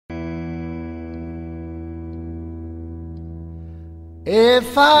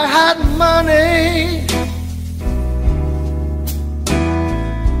If I had money,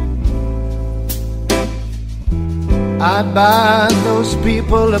 I'd buy those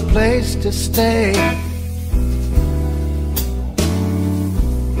people a place to stay.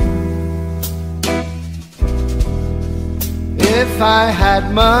 If I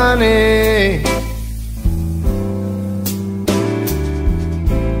had money,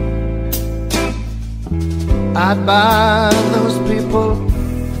 I'd buy those people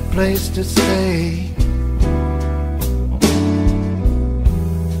a place to stay.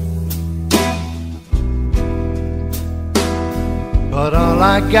 But all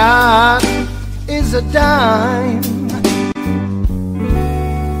I got is a dime,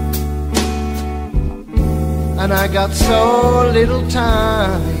 and I got so little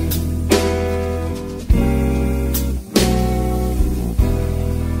time.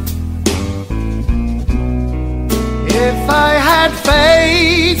 If I had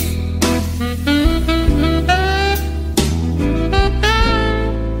faith,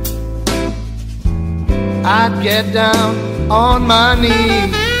 I'd get down on my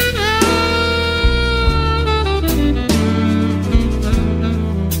knees.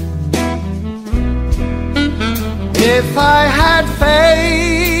 If I had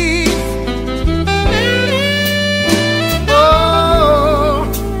faith, oh,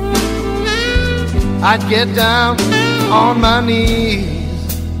 I'd get down on my knees.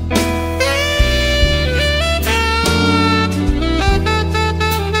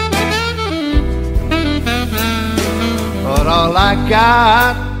 But all I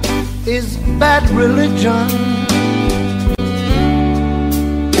got is bad religion,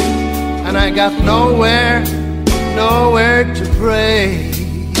 and I got nowhere to pray.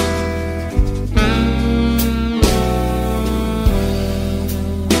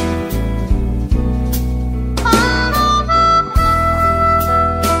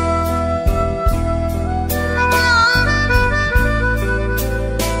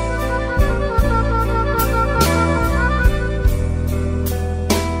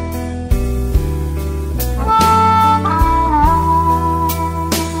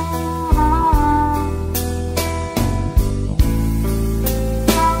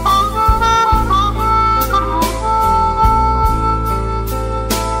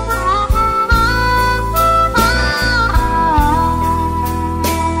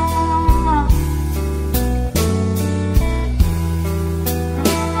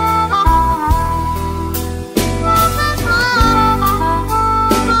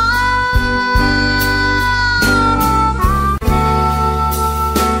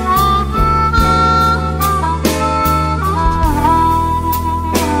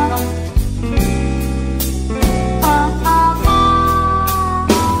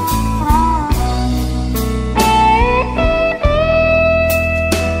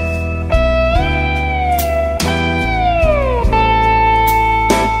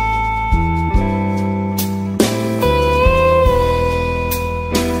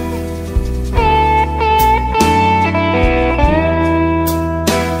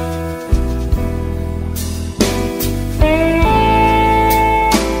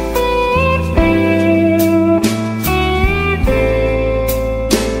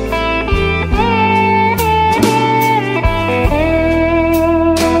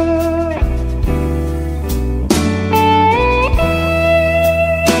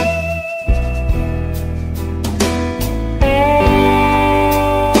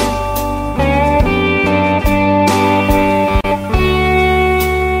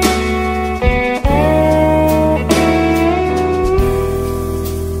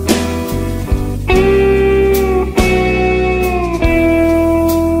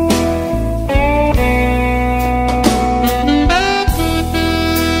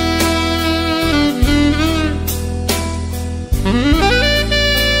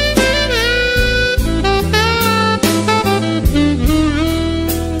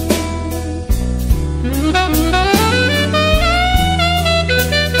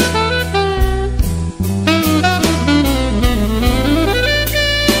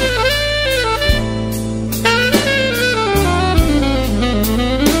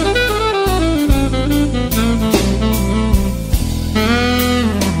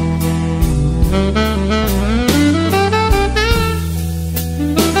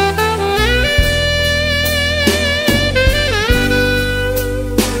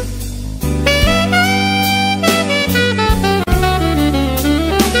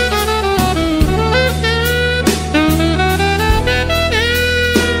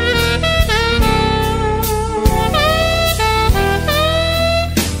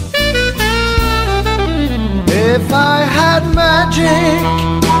 If I had magic,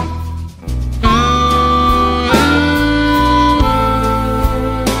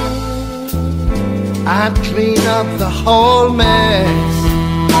 I'd clean up the whole mess.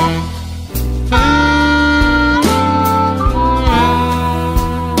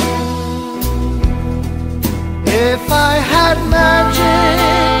 If I had magic,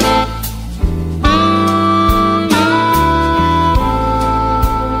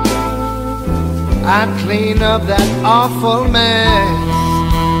 I'd clean up that awful mess.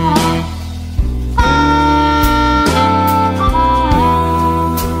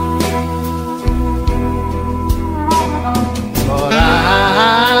 But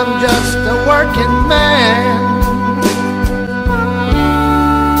I'm just a working man,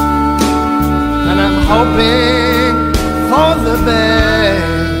 and I'm hoping for the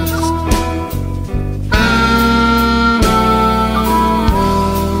best.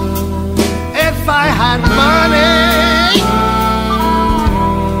 If I had money,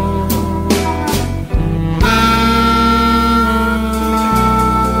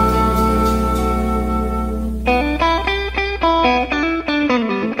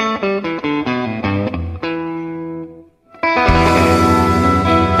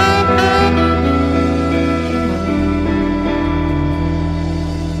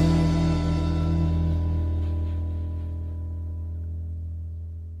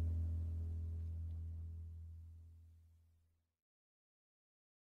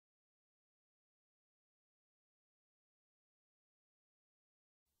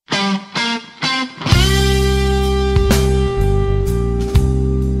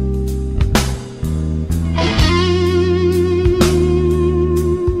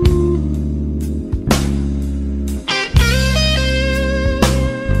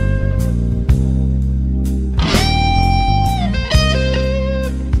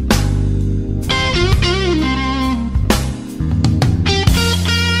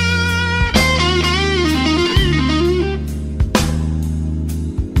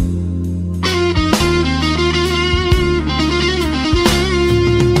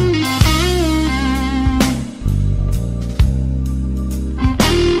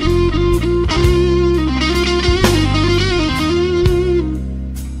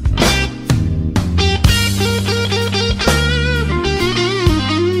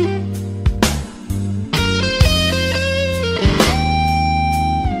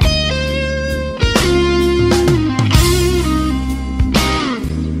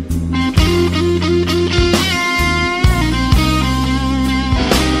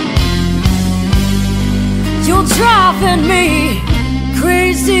 driving me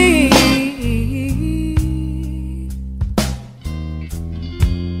crazy.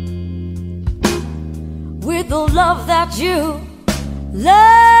 With the love that you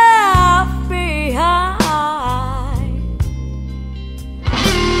left behind,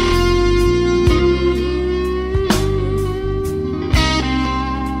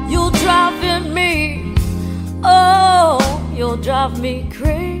 you're driving me, oh, you'll drive me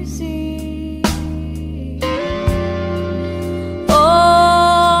crazy.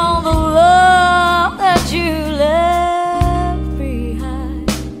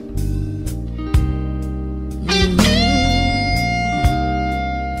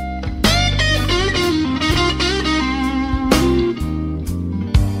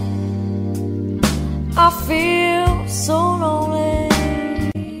 I feel so lonely,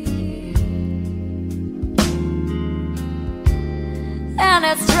 and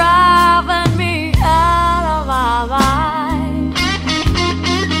it's driving me out of my mind.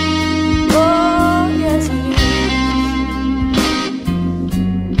 Oh, yes it is.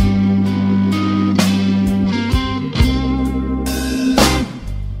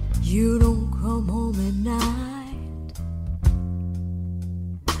 You don't come home at night.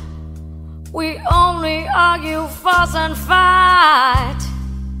 We only argue, fuss and fight.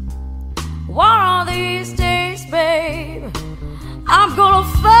 One of these days, babe, I'm gonna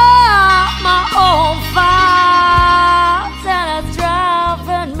fight my own fights. And it's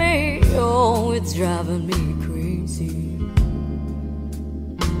driving me, oh, it's driving me crazy.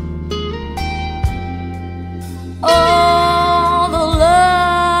 Oh, the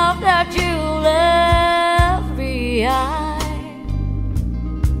love that you left behind.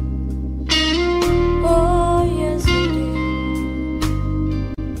 Oh, yes it is.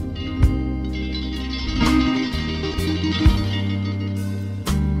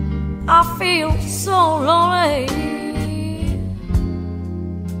 I feel so lonely,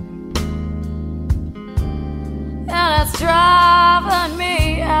 and it's driving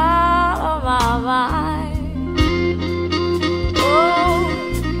me out of my mind. Oh,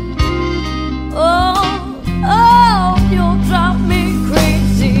 oh, oh.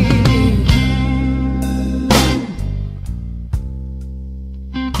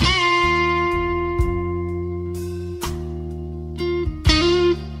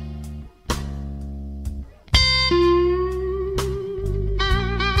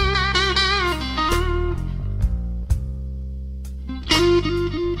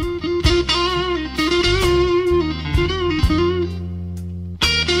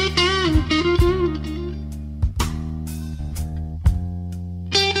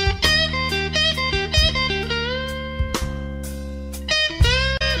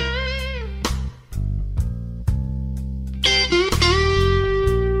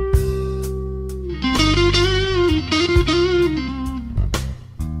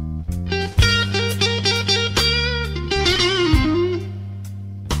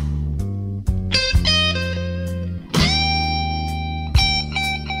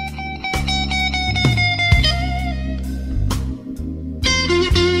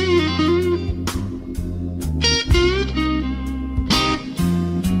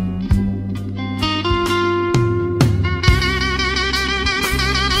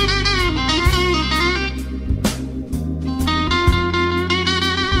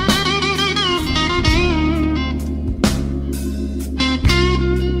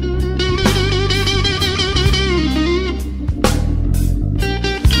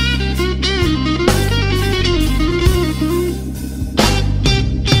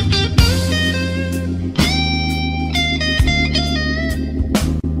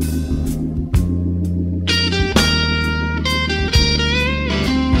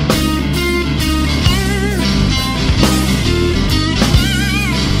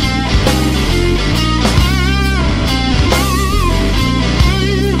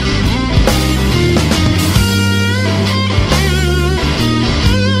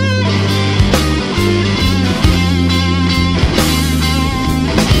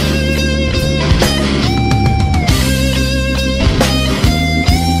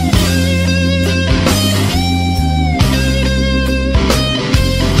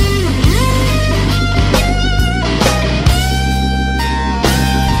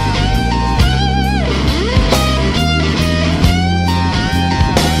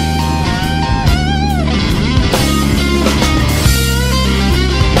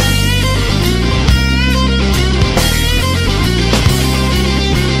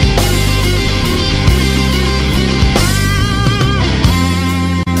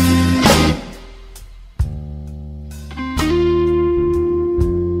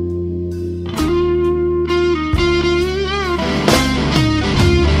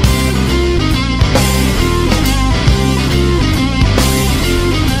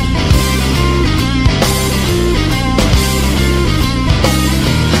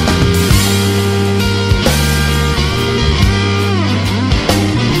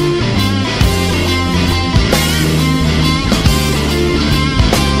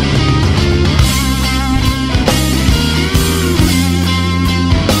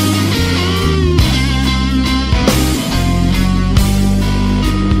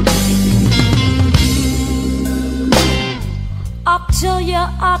 you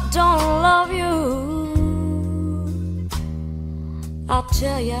I don't love you. I'll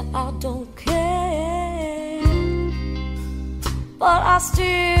tell you I don't care. But I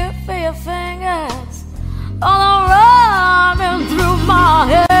still feel your fingers all running through my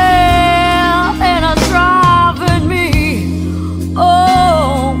hair. And it's driving me,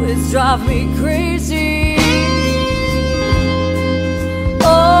 oh, it's driving me crazy.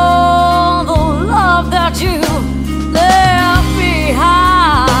 Oh, the love that you left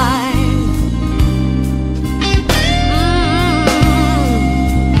behind.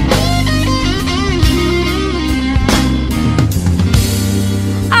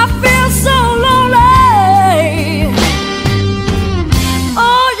 I feel so lonely.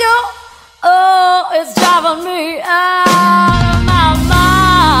 Oh, it's driving me out of my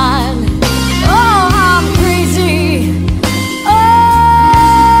mind. Oh, I'm crazy. Oh,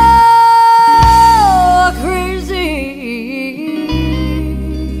 crazy.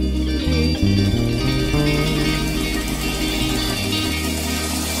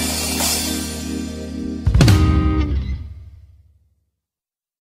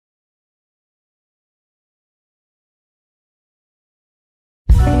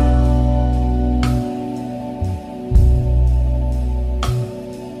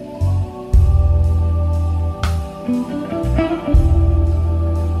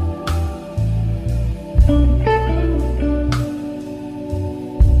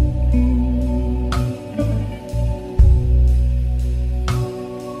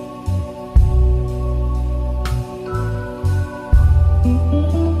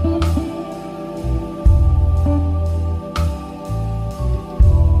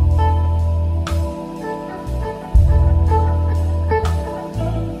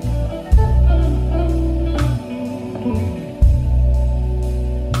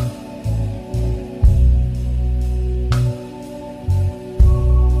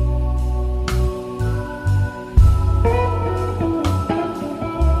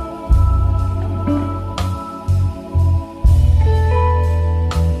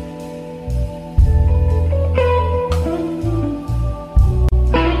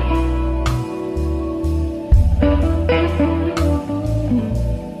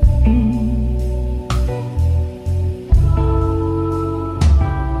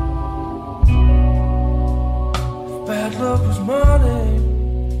 Bad luck was money,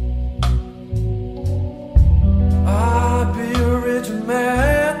 I'd be a rich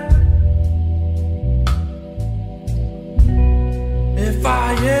man. If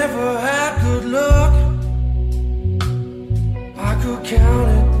I ever had good luck, I could count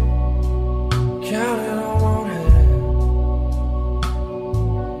it on one hand.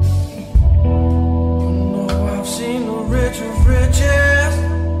 You know I've seen the rich of riches,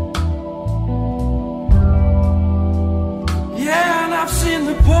 yeah, and I've seen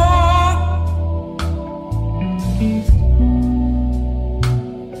the poor.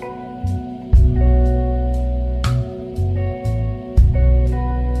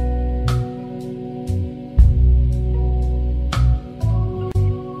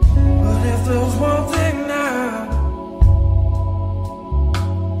 But if there's one thing now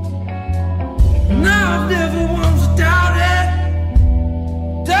I've never once doubted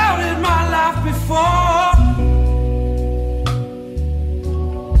my life before.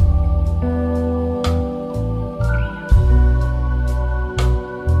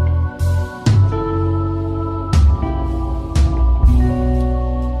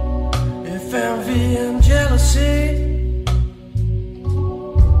 If envy and jealousy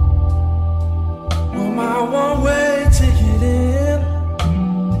were my one-way ticket in,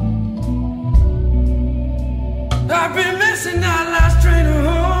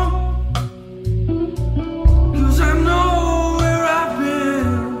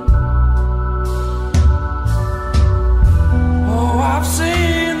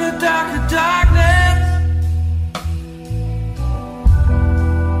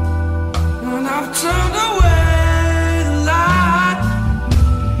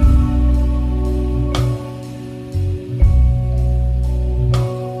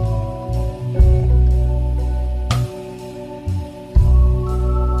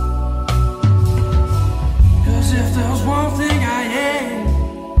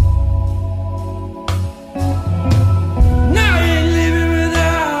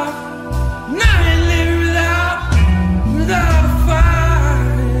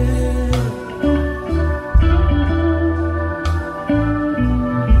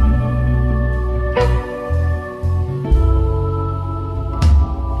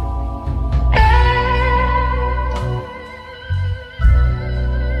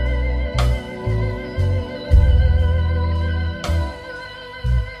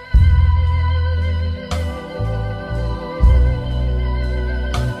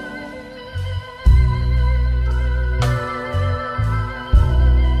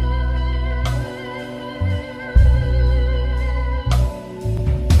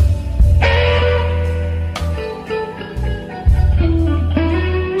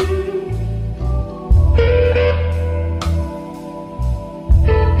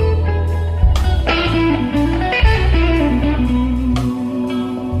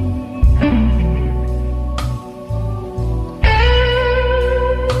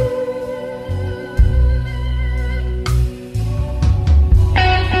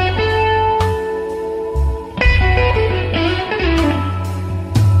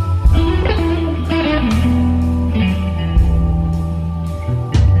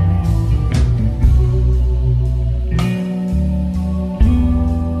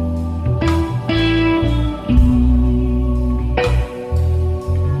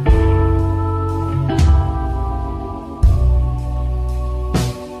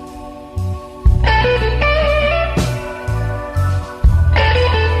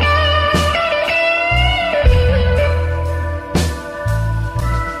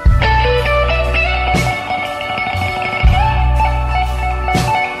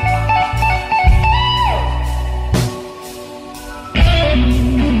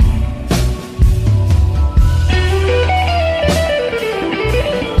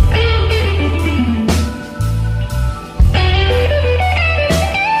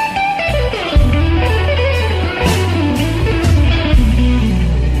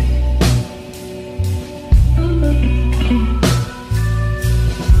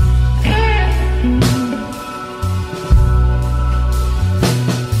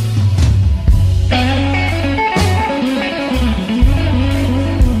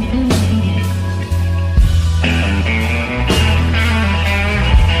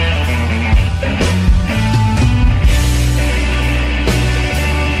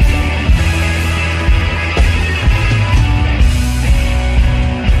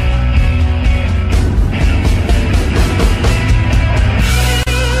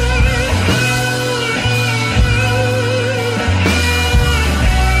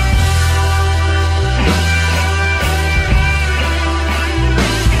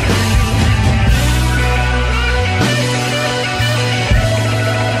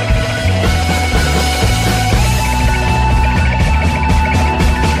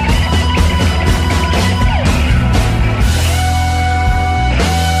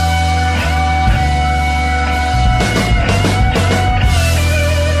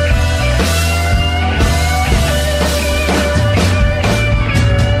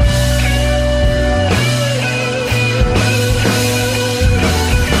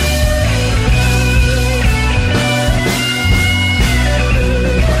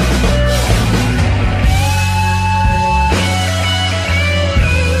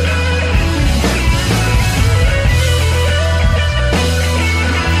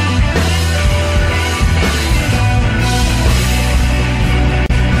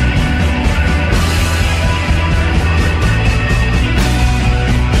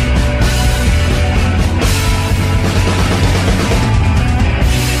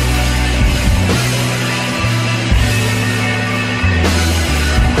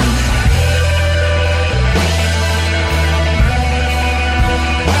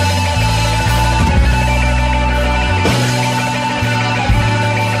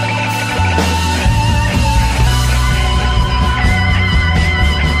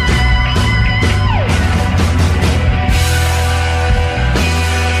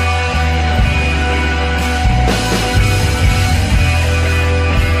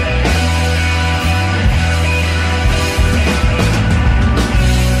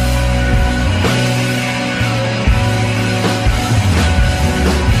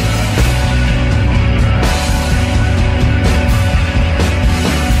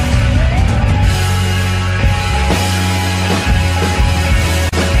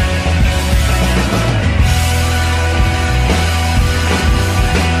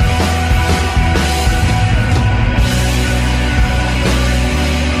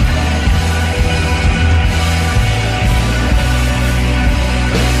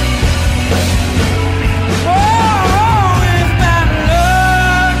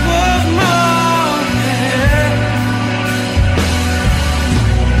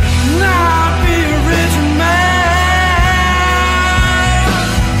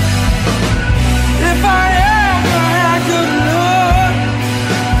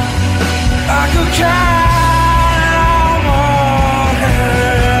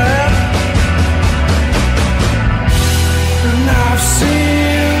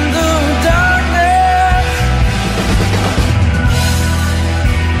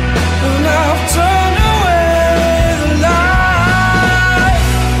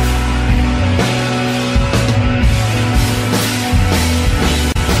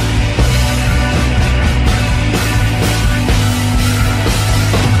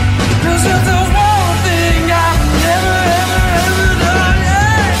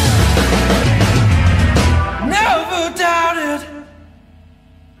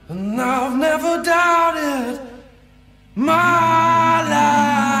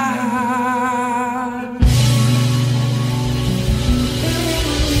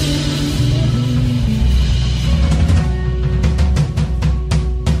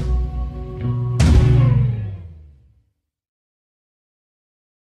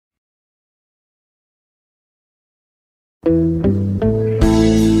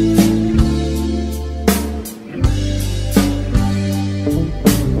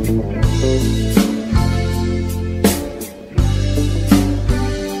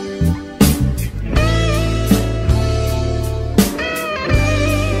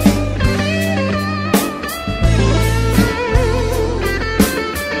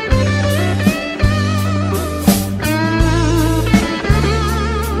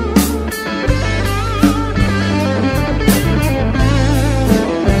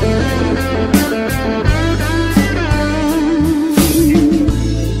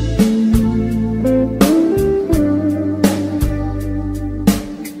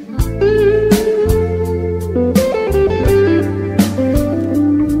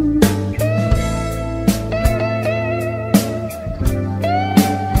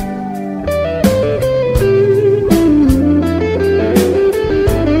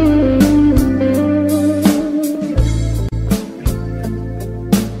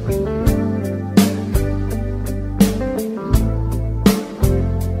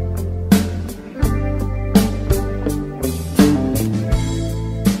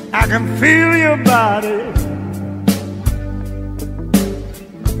 I can feel your body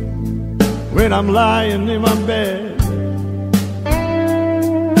when I'm lying in my bed.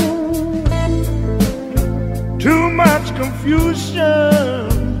 Too much confusion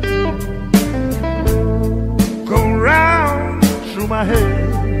go round through my head,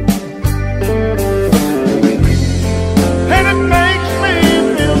 and it makes me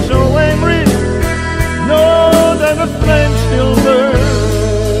feel so angry. Know that the flame still burns.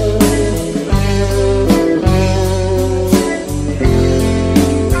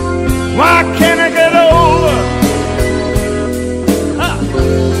 Why can't I get over?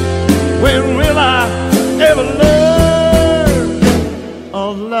 When will I ever learn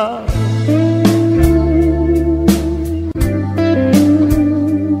of love?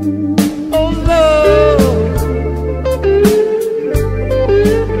 Oh love,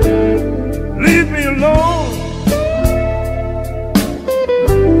 leave me alone.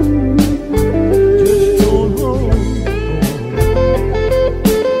 Just go home.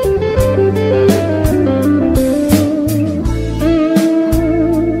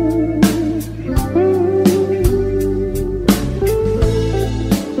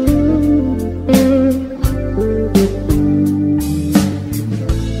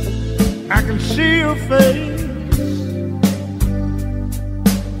 I can see your face,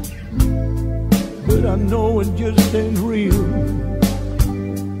 but I know it just ain't real.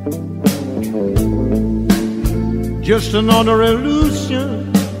 Just another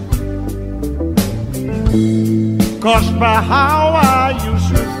illusion caused by how I used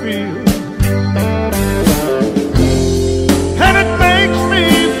to feel, and it makes me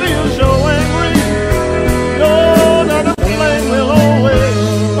feel so angry. Know that the flame will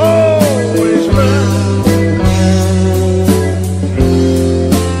always burn.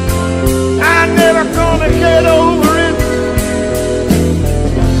 I'm never gonna get over it.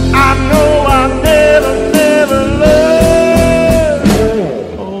 I know I'll never learn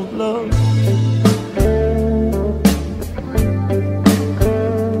of love.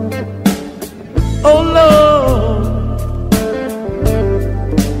 Oh Lord,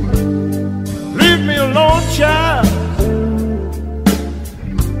 leave me alone, child.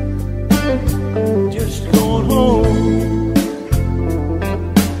 Just going home,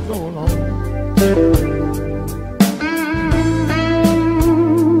 going home.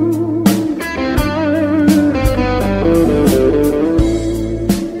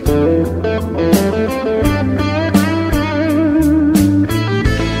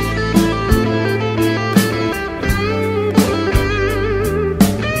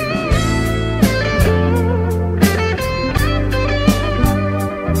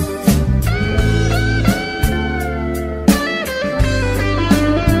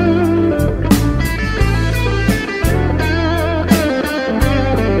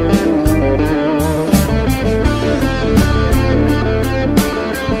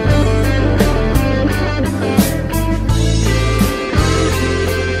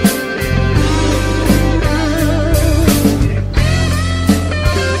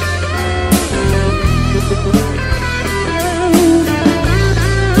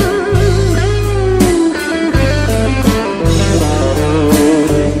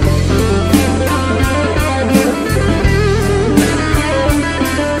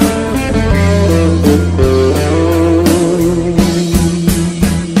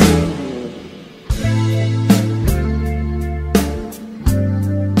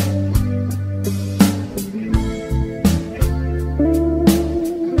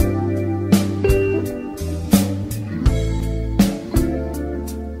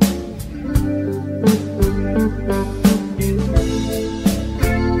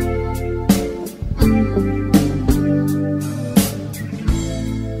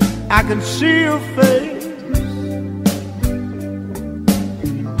 I can see your face,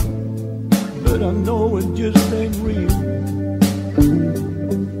 but I know it just ain't real.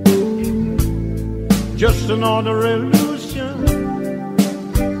 Just another illusion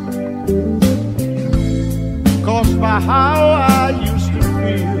caused by how I used to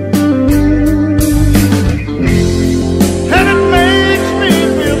feel, and it makes me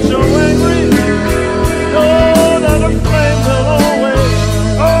feel so angry. Know that the flame will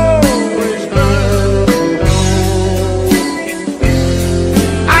always burn.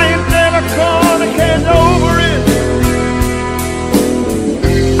 I ain't never gonna get over it.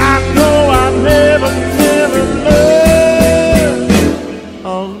 I know I'll never learn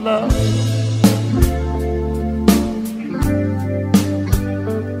of love.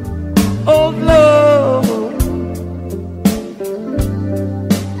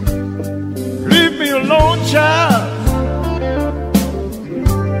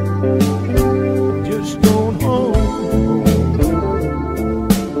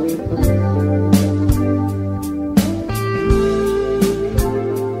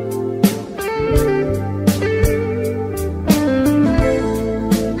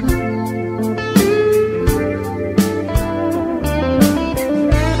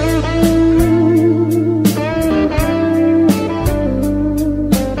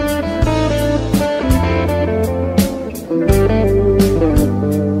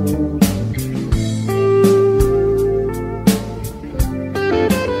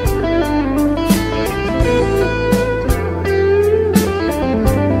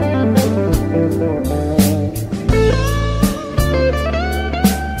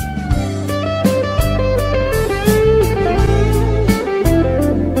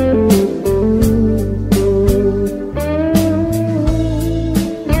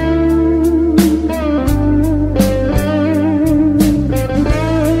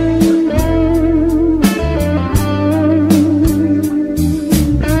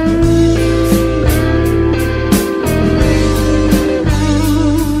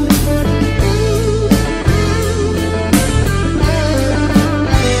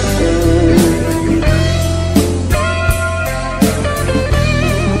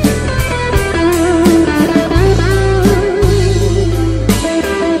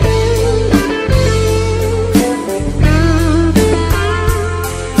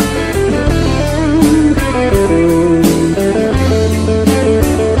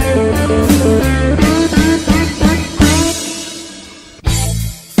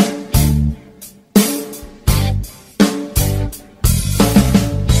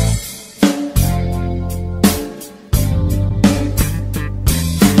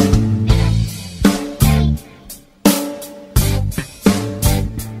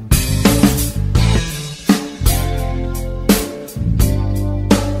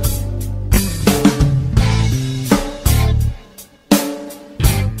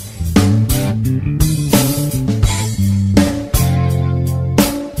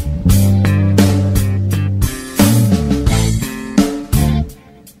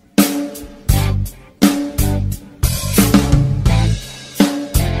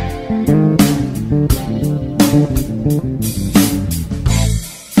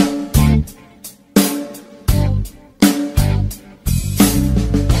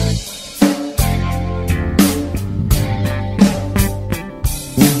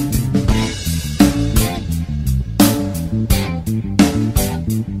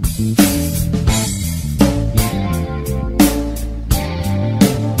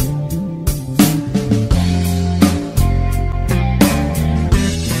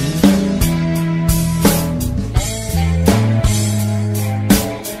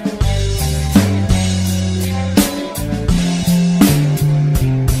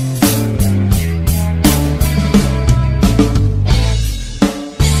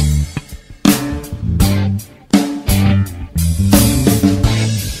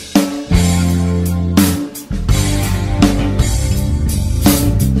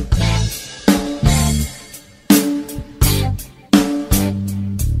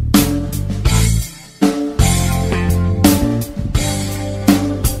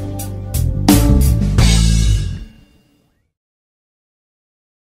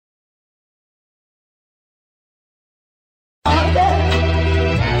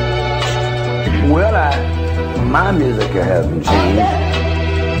 My music hasn't changed.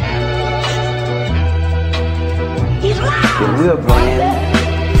 We're playing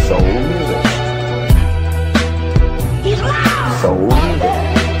soul music. Soul music.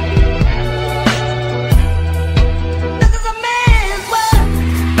 This is a man's world.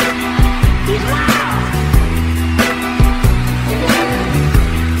 He's lost.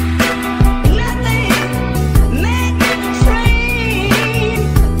 Nothing man can train.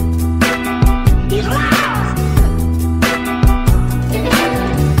 He's lost.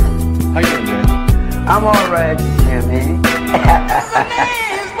 How you doing, James? I'm all right, Jimmy.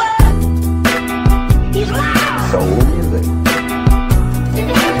 He's lost. Soul music.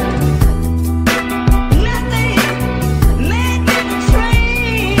 Nothing man can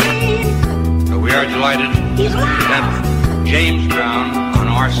train. We are delighted to He's lost. present James Brown on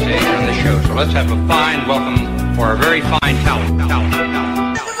our stage on the show. So let's have a fine welcome for a very fine talent.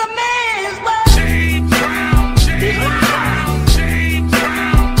 This is a man's world. James Brown. He's lost. James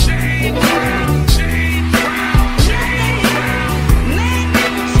Brown. James Brown. James Brown. James Brown. Man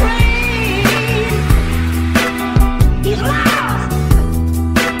can train. He's lost.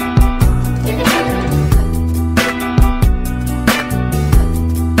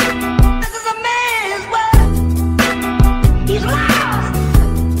 This is a man's world. He's lost.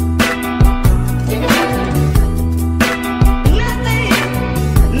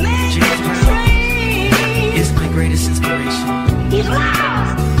 Nothing man can train. Is my greatest inspiration. He's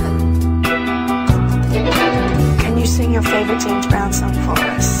lost. Can you sing your favorite James Brown song for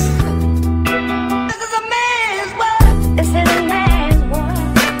us? This is a man's world. This is a man's world.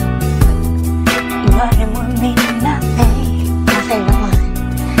 Money will mean nothing. My favorite one.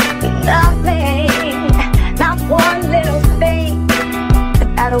 Nothing. Not one little thing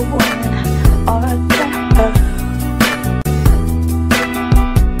without a woman or a girl.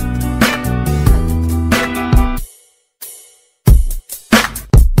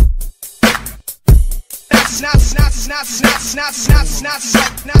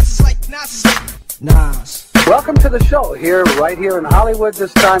 Nas. Welcome to the show right here in Hollywood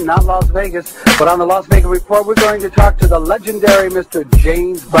this time, not Las Vegas, but on the Las Vegas Report, we're going to talk to the legendary Mr.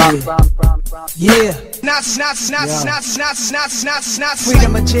 James Brown. Yeah.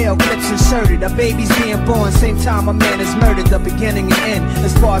 Freedom of jail, clips inserted. A baby's being born, same time a man is murdered. The beginning and end.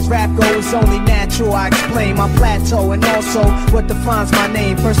 As far as rap goes, only natural. I explain my plateau and also what defines my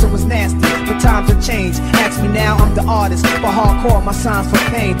name. First it was nasty, but times have changed. Ask me now, I'm the artist. But hardcore, my signs for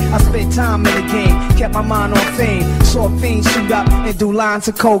pain. I spent time in the game, kept my mind on fame. Saw fiends shoot up and do lines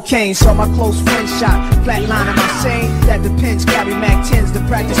of cocaine. Saw my close friend shot, flatline in my sane. That depends, carry Mac 10s to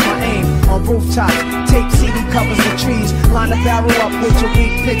practice my aim. On rooftops, tape CD covers the trees. Line the barrel up with your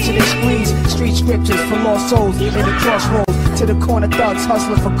weak picture they squeeze. Street scriptures for lost souls in the crossroads. To the corner thugs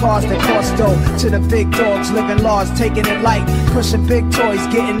hustling for cars that cost dough. To the big dogs living large, taking it light. Pushing big toys,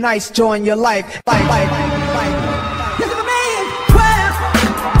 getting nice, enjoying your life. This is a man's world.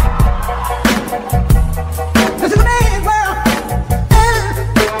 This is a man's world.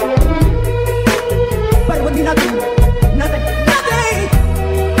 But it would be nothing, nothing, nothing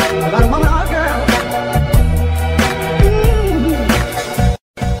about a woman or a girl.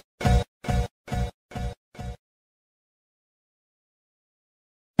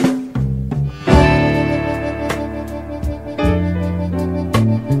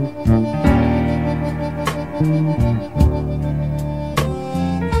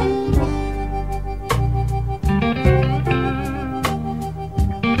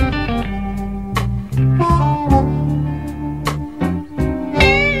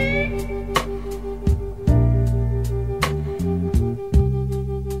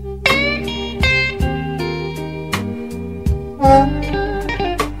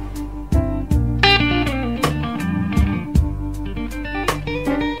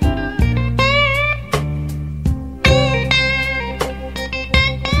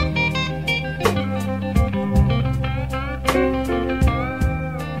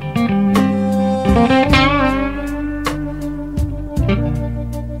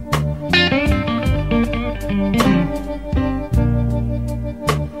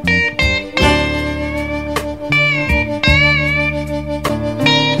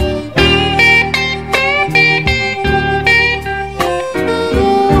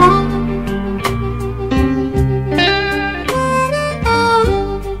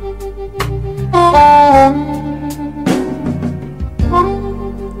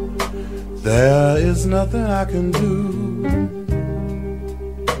 There is nothing I can do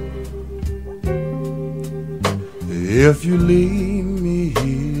if you leave me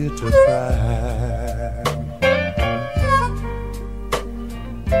here to cry.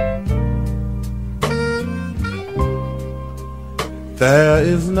 there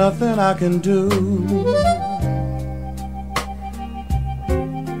is nothing I can do.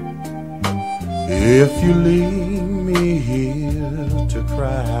 If you leave me here to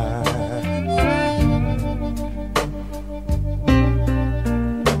cry,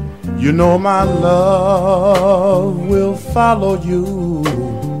 you know my love will follow you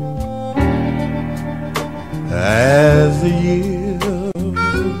as the years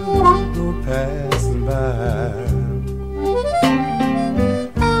go passing by.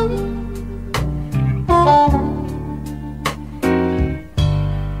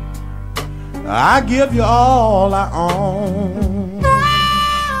 I give you all I own.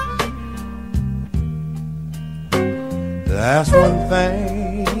 That's one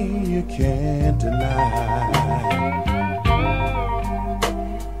thing you can't deny.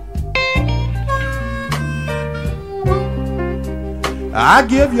 I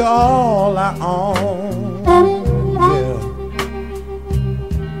give you all I own. Yeah.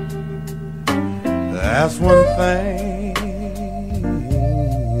 That's one thing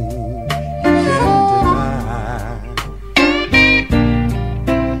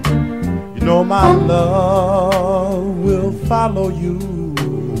my love will follow you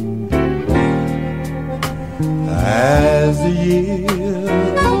as the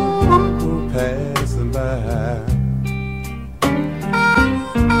years go passing by.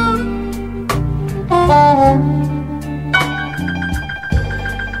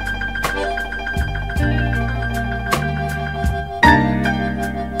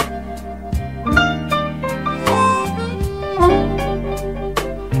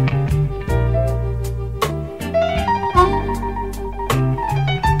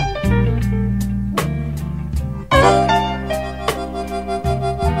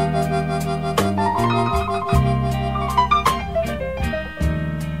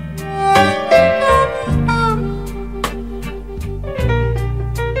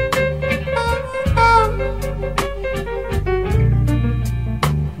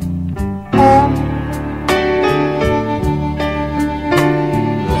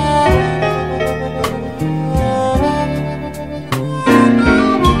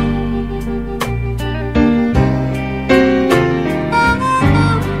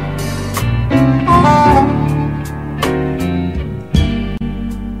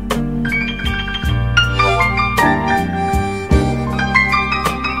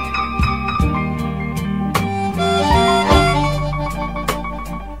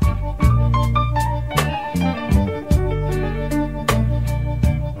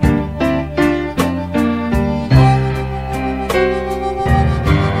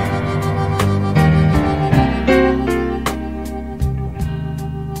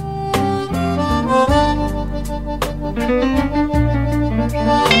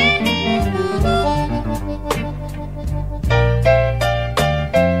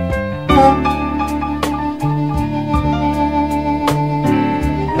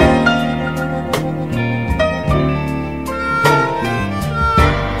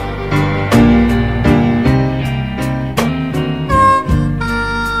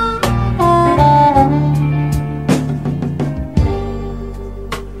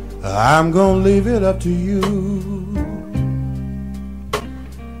 I'm gonna leave it up to you.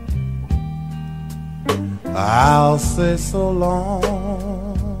 I'll say so long,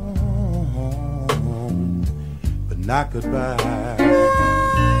 but not goodbye.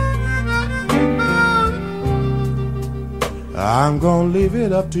 I'm gonna leave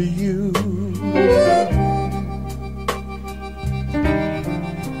it up to you.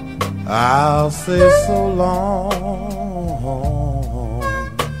 I'll say so long,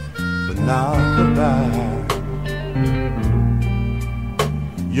 but not goodbye.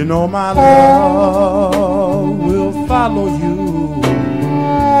 You know my love will follow you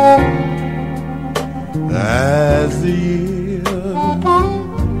as the years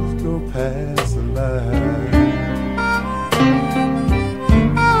go passing by.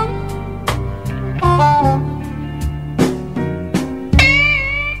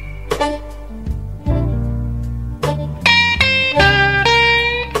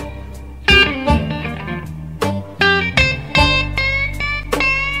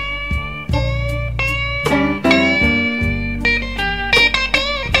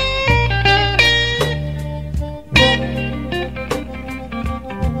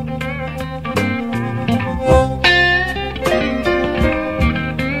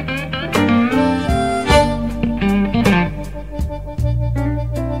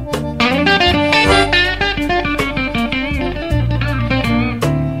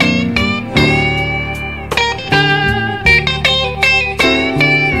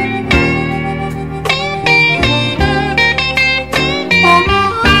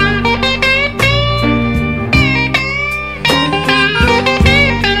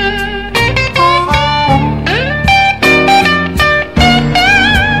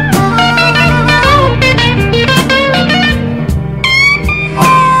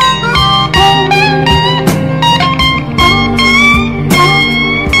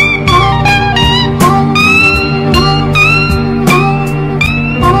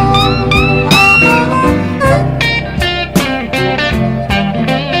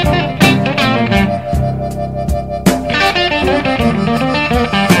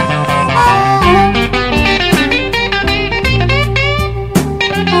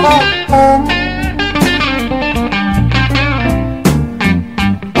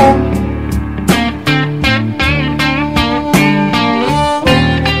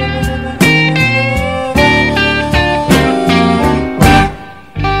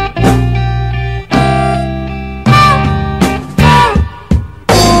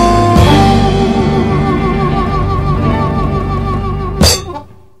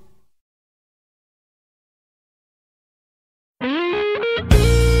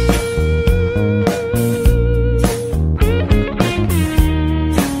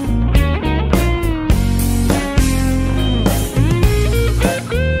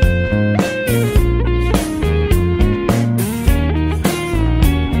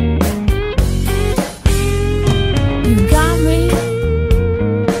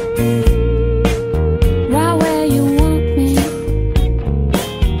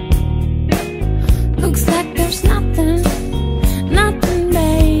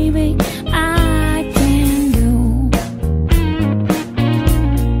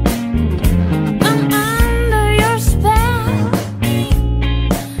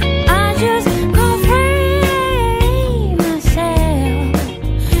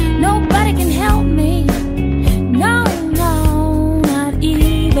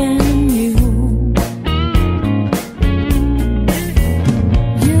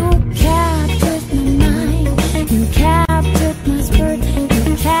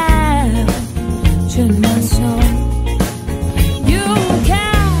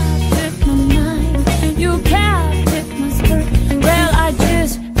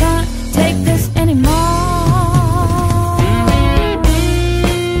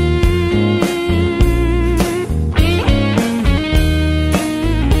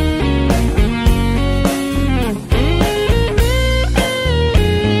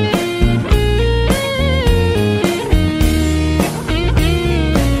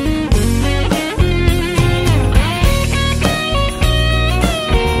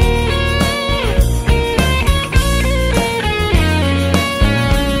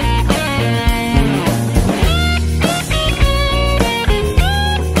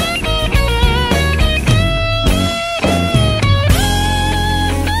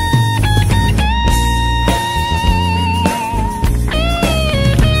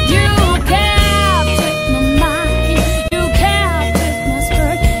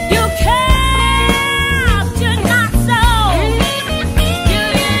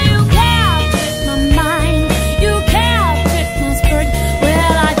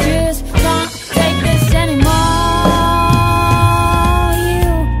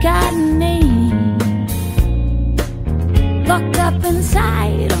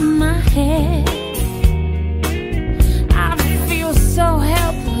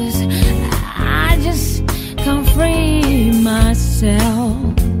 myself.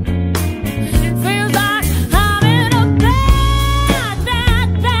 Feels like I'm in a bad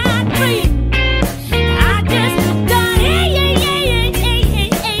dream. I just can't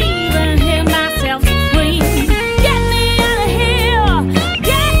even hear myself scream. Get me out of here,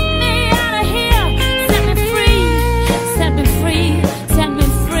 get me out of here. Set me free, set me free, set me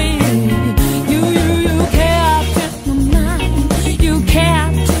free. You captured my mind, you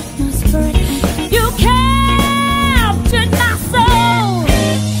captured my spirit, you captured my soul.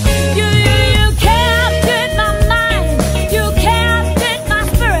 You captured my mind, you captured my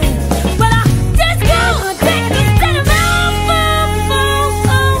spirit. But I just wanna take the center of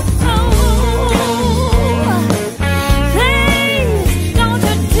please, don't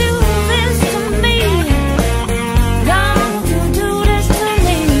you do this to me. Don't you do this to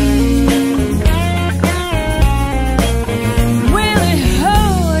me. Really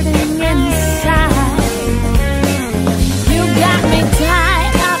hurting inside. You got me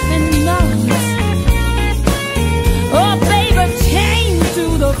tied up in knots. Oh, baby, chained to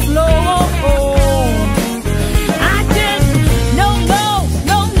the floor. I just no.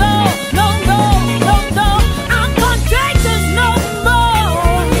 I'm gonna take this no more.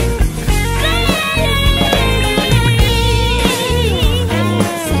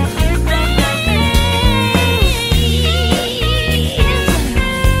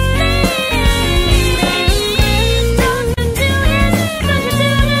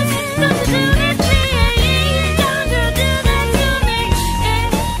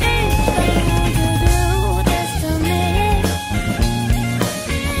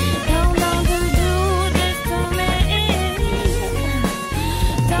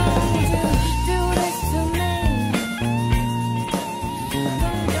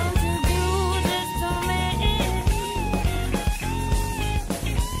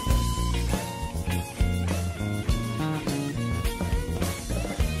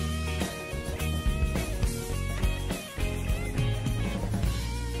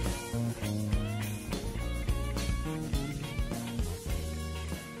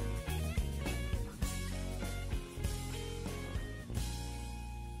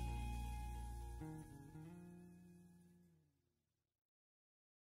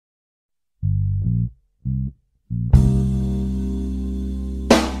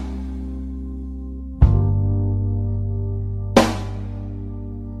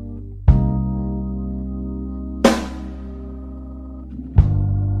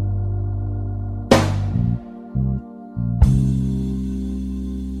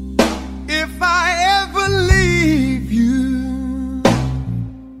 If I ever leave you,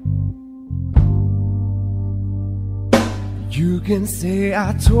 you can say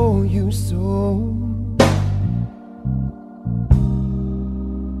I told you so.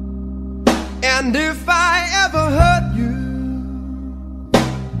 And if I ever hurt you,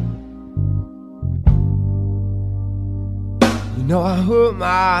 you know I hurt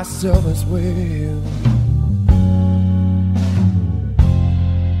myself as well.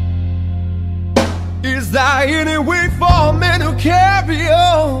 Is there any way for me to carry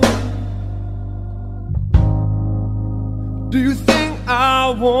on? Do you think I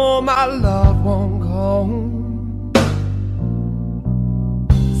want my loved one gone?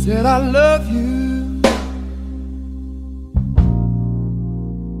 Said I love you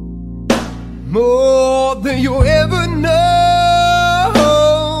more than you'll ever know,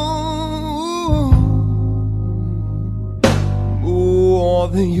 more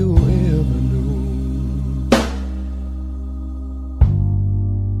than you'll ever know.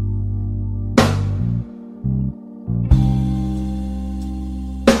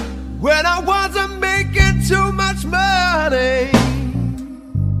 When I wasn't making too much money,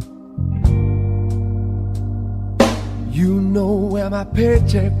 you know where my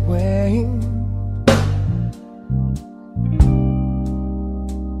paycheck went.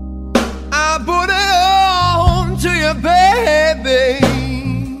 I put it on to you, baby,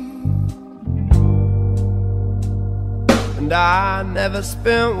 and I never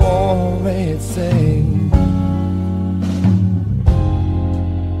spent one red cent.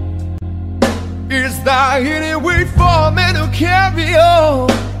 Is there any way for me to carry on?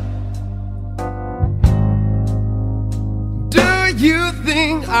 Do you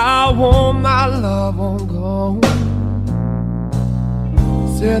think I want my love on gone?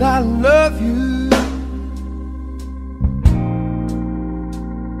 Said I love you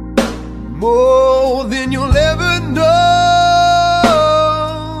more than you'll ever know,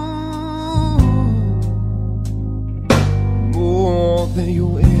 more than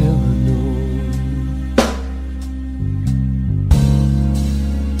you'll ever know.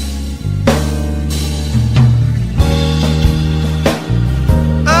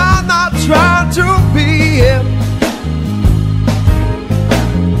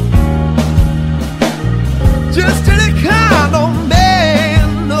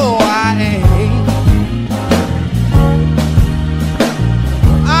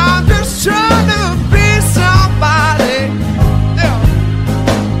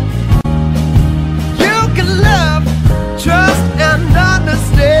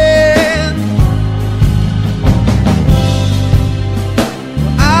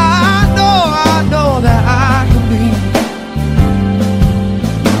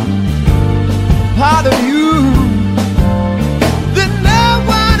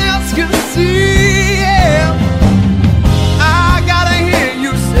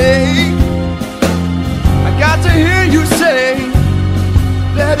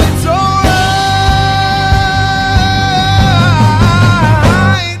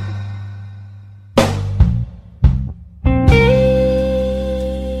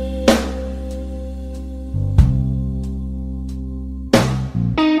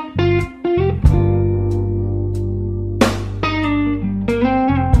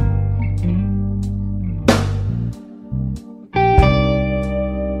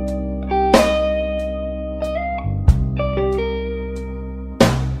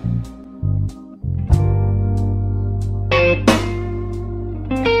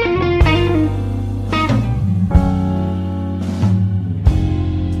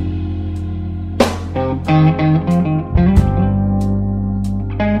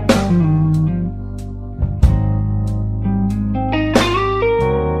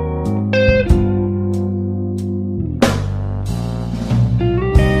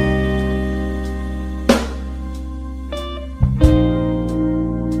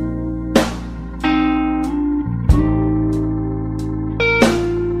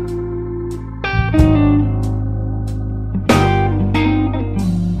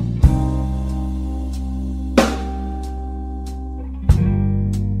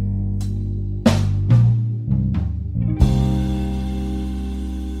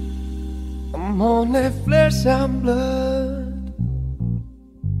 I'm only flesh and blood,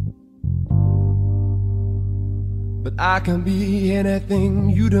 but I can be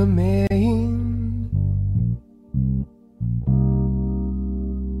anything you demand.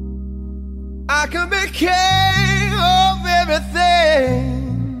 I can be king of everything.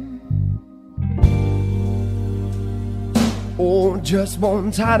 Oh, just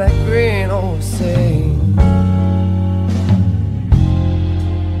one tiny grin or say,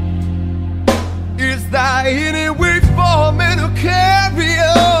 is there any way for me to carry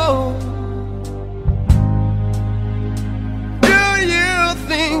on? Do you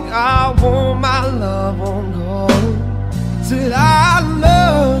think I want my love on gone? Said I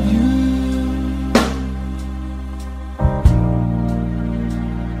love you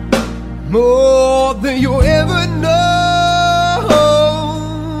more than you ever know.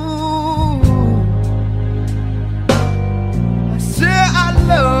 I said I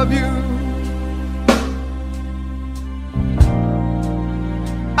love you.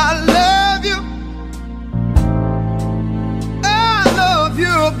 I love you. I love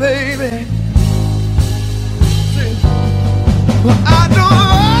you, baby. Well, I don't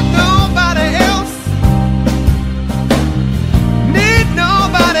want nobody else, need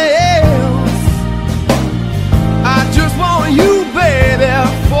nobody else. I just want you, baby,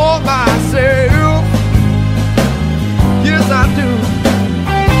 for myself. Yes, I do.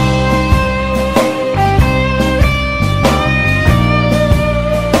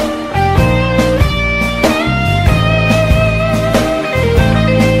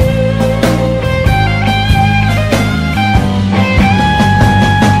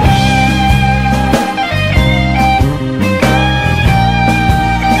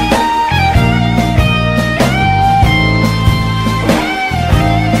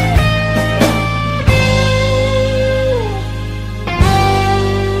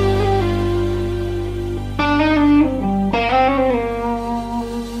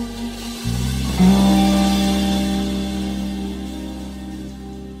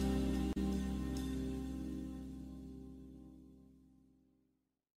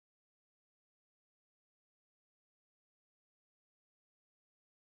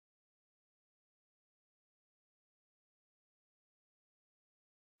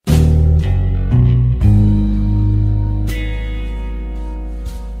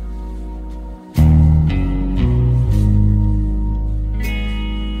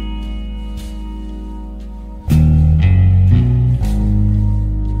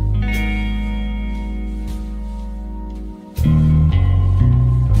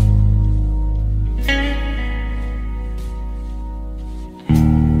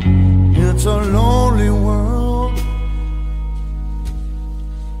 It's a lonely world.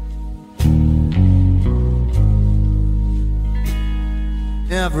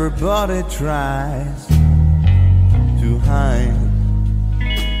 Everybody tries to hide.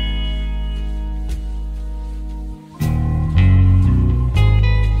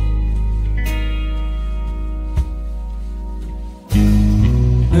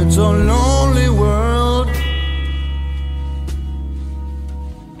 It's a lonely world.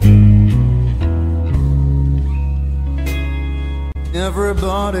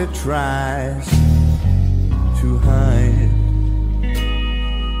 Everybody tries to hide.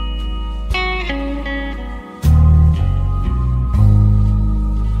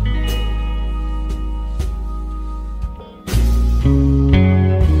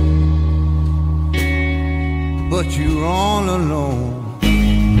 But you're all alone.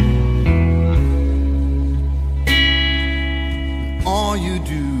 All you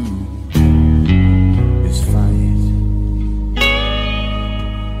do is fight.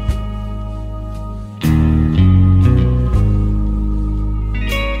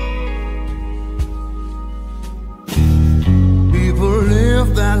 People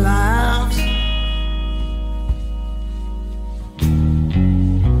live their lives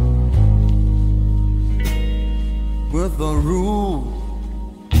with a rule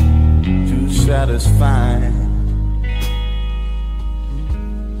to satisfy.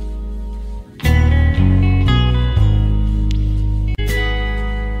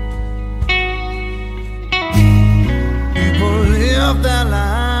 People live their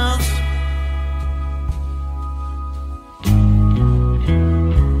lives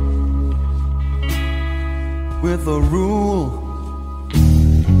with a rule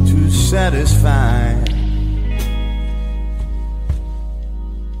to satisfy.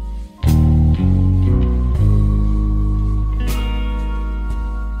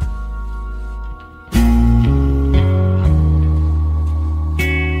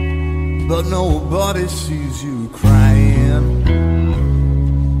 But nobody sees you crying.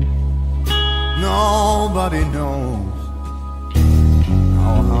 nobody knows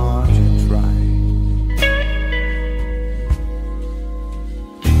how hard you try.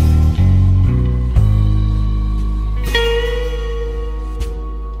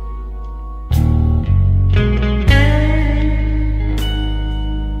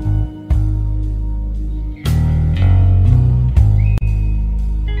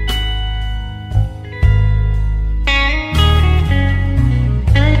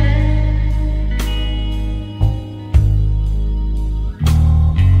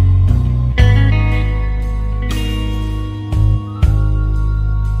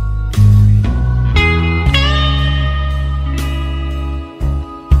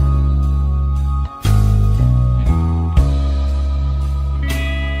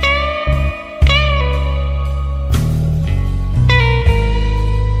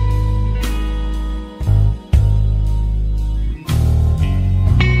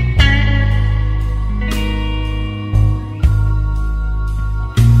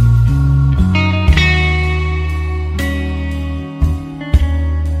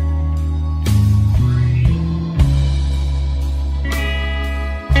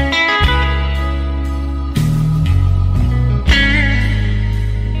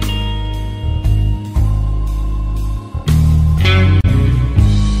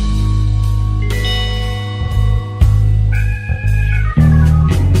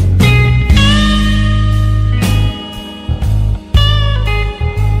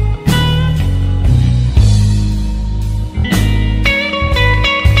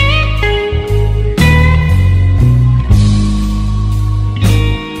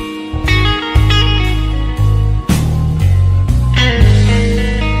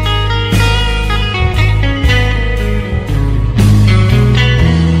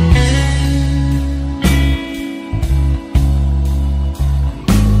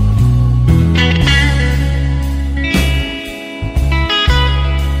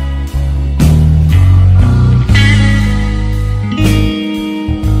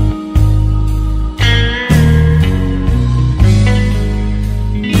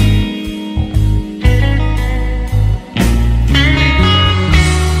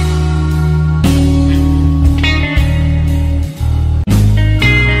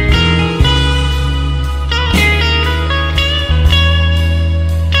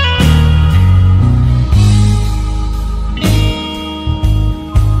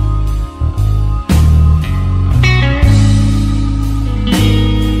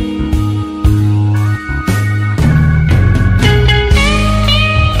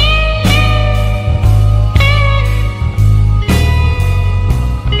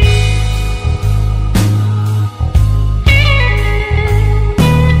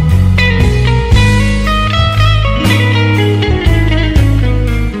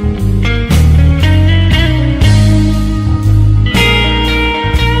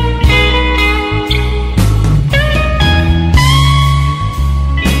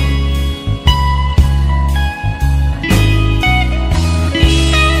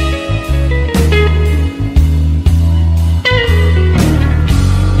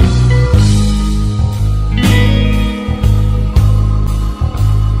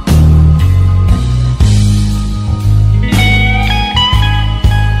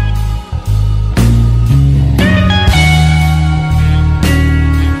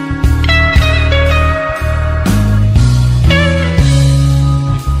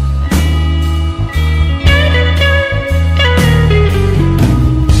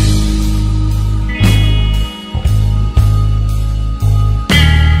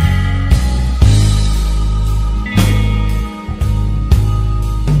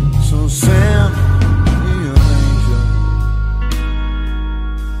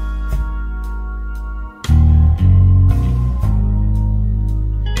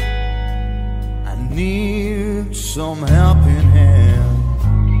 some helping hand.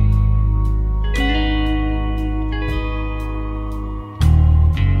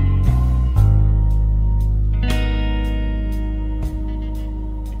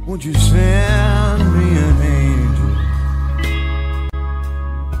 Would you send me an angel?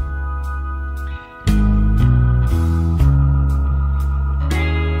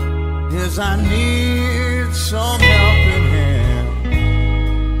 Yes, I need some helping hand.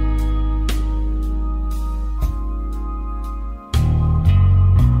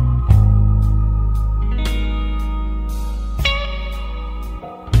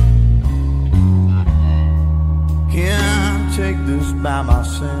 Can't take this by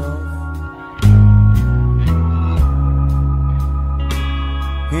myself.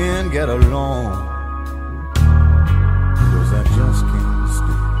 Can't get along, 'cause I just can't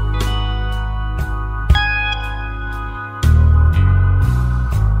stay.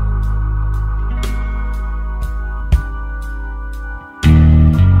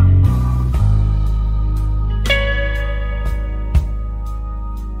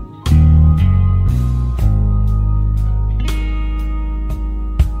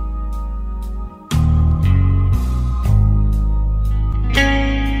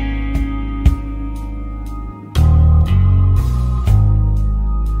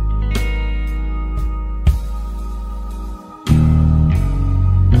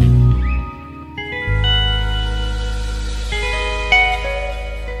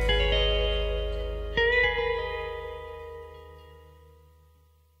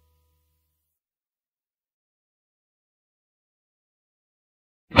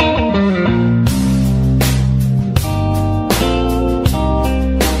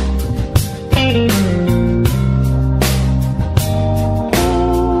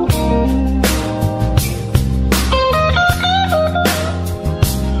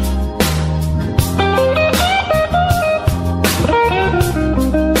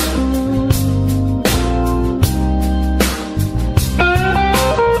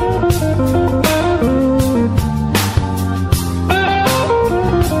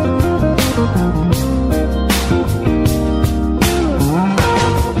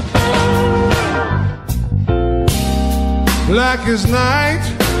 Black as night,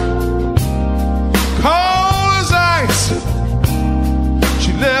 cold as ice.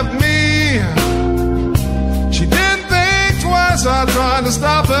 She left me. She didn't think twice. I tried to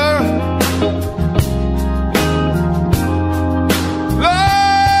stop her.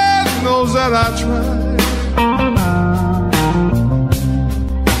 Lord knows that I tried.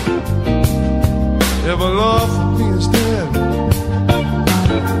 Ever love for me instead.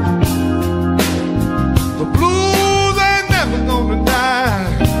 The blues ain't never gonna die.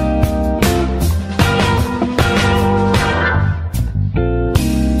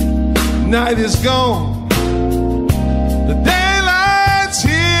 Night is gone, the daylight's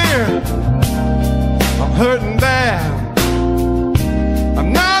here. I'm hurting bad.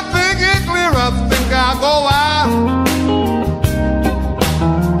 I'm not thinking clear. I think I'll go out.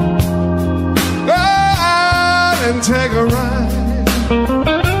 Go out and take a ride.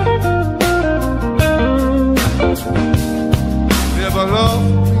 Never love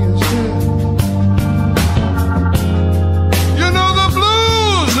me instead. You know the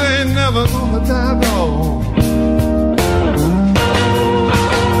blues ain't never gonna die, no.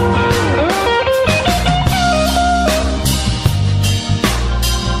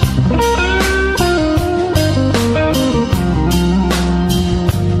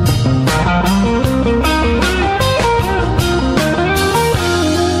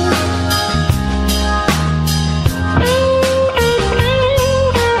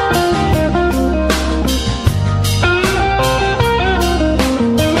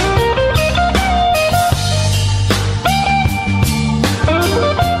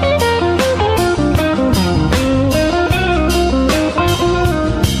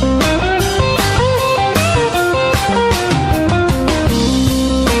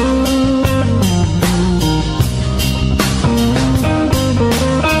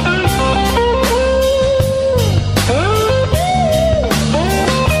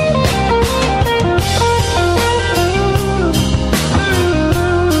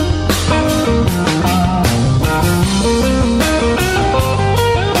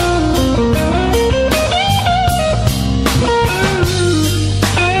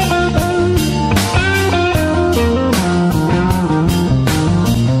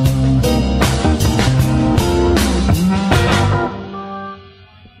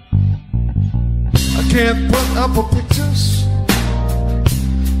 Can't put up her pictures.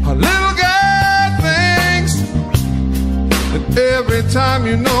 Her little girl thinks that every time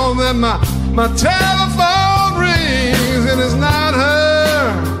you know that my telephone rings and it's not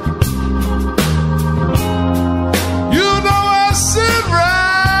her. You know I sit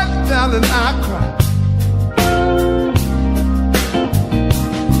right down and I cry.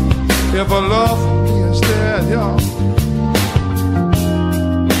 If her love for me instead, y'all.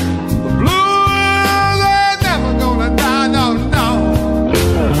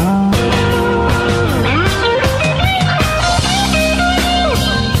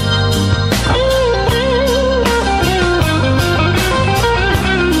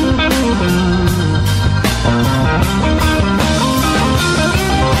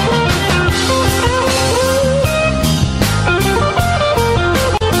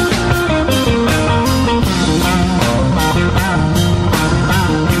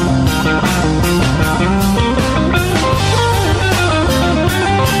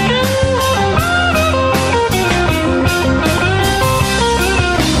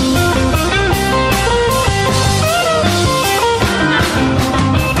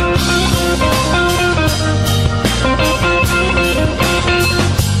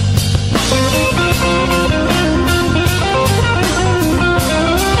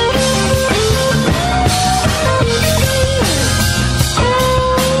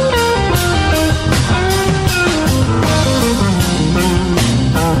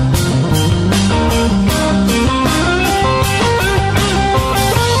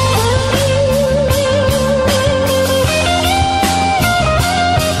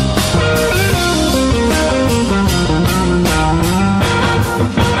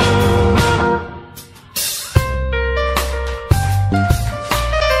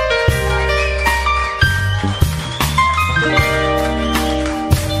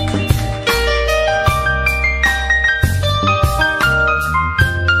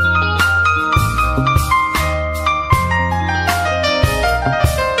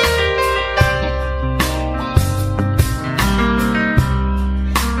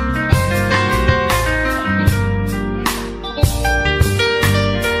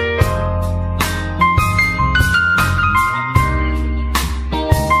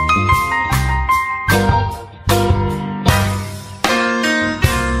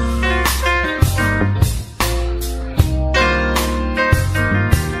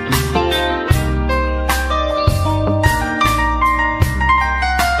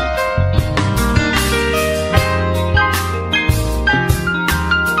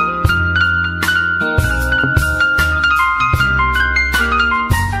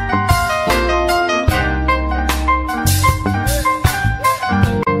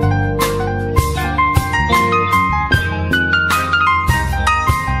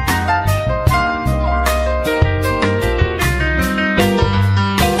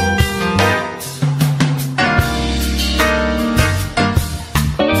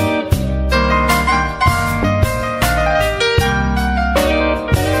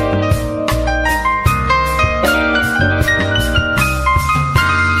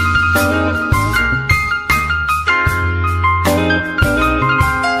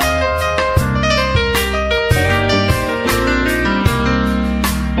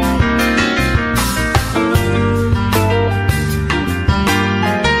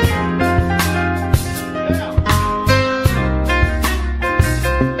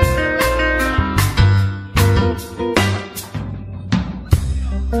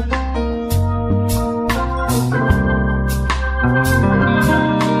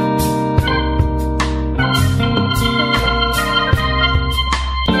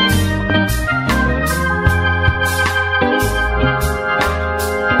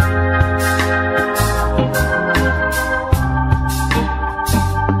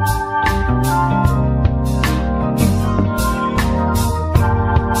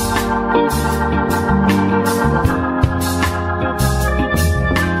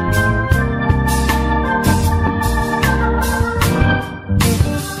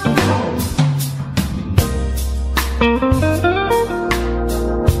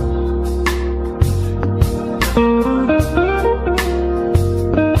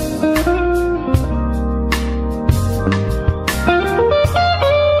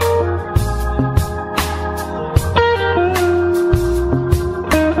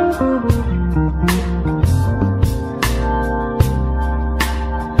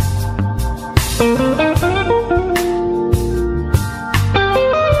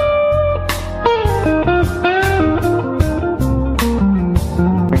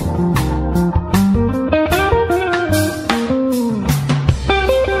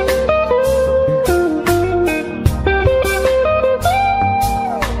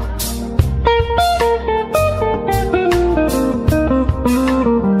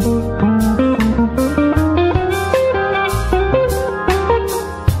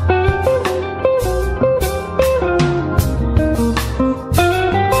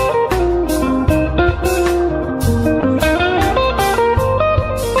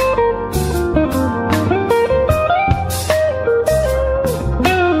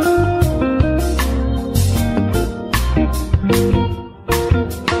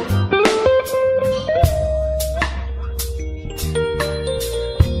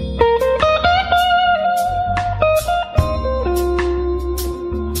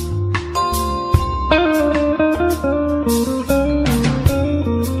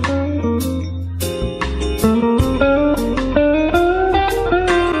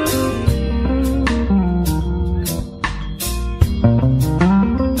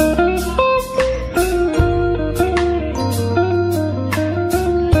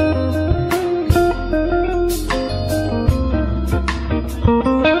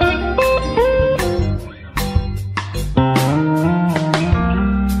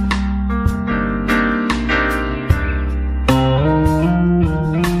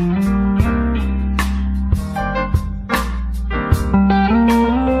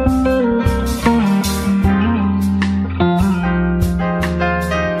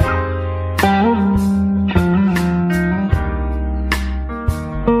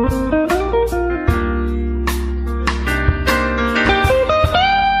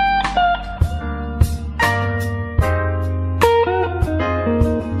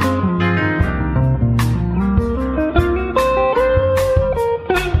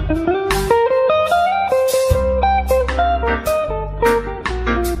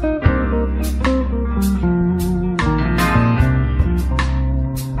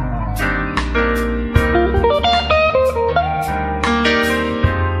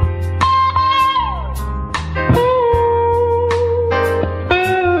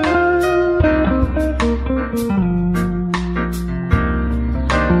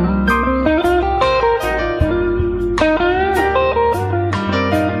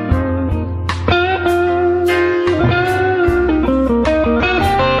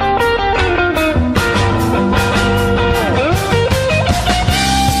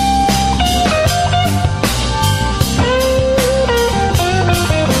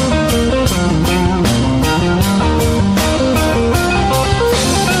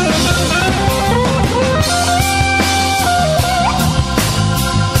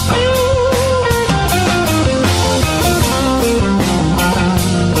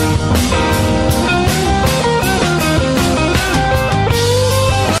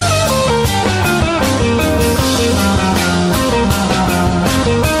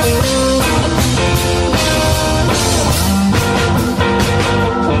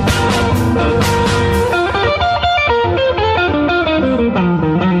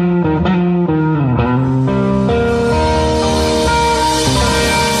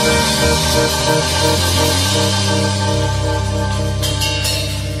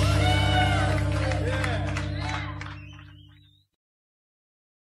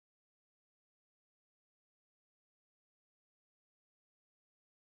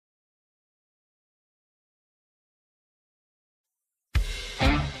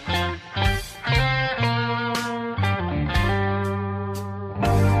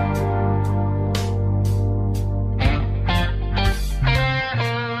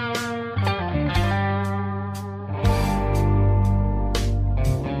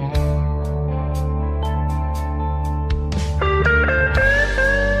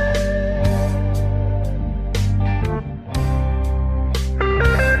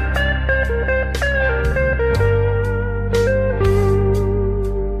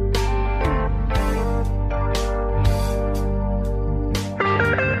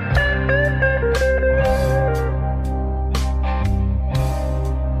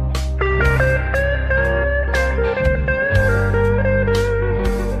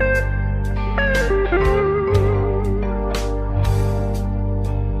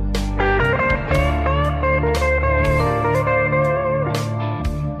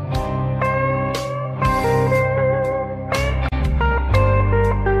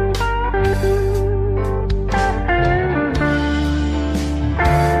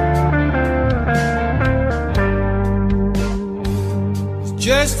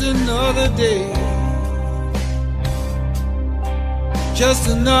 day, just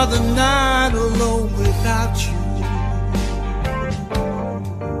another night alone without you.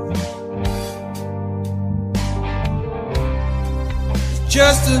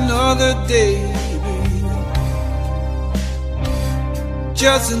 Just another day, baby.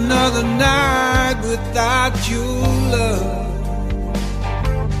 Just another night without your love.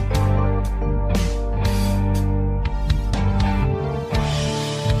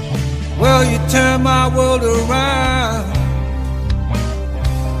 Well, you turn my world around,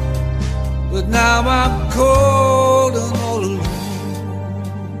 but now I'm cold and all alone.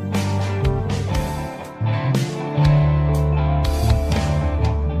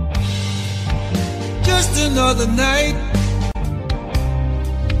 Just another night,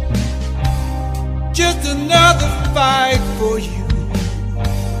 just another fight for you.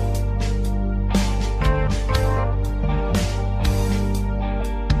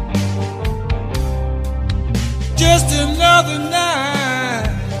 Just another night.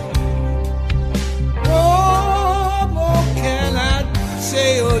 What more can I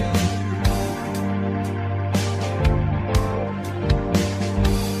say or do?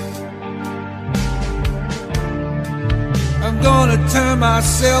 I'm gonna turn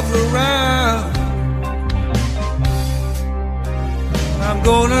myself around. I'm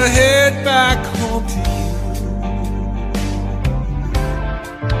gonna head back home to you.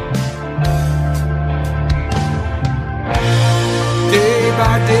 Day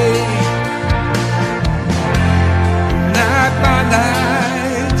by day, night by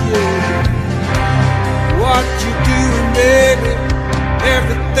night, yeah. What you doing, baby?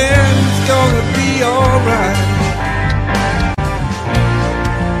 Everything's gonna be alright.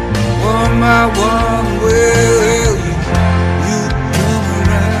 One by one, well, you come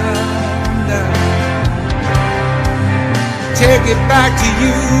around now. Take it back to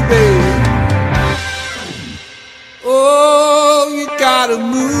you, baby. Oh, you gotta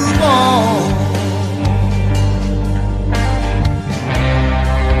move on.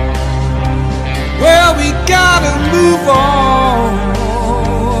 Well, we gotta move on.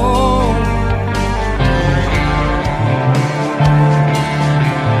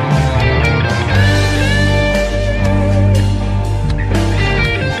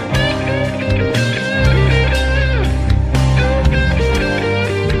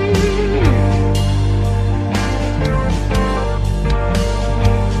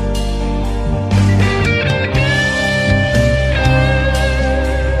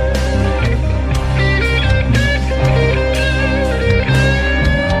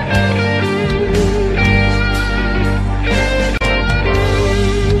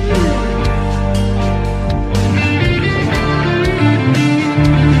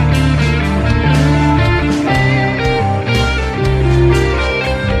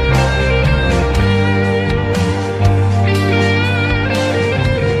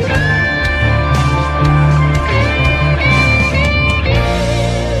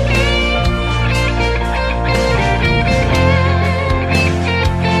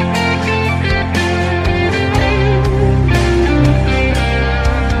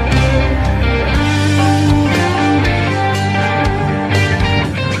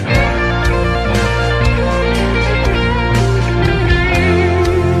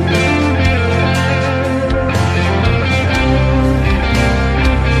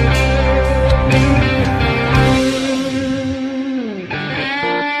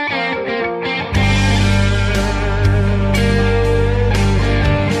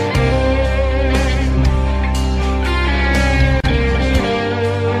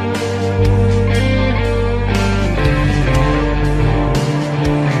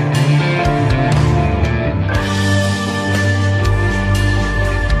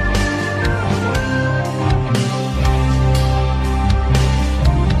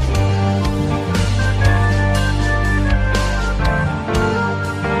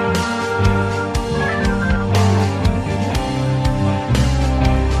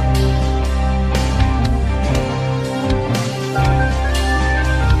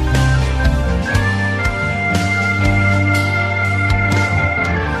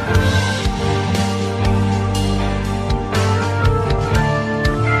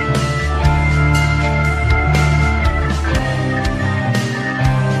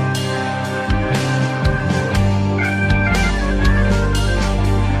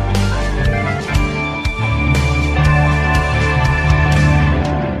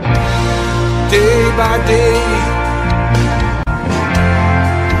 By day,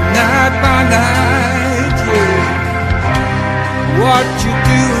 night by night, yeah. What you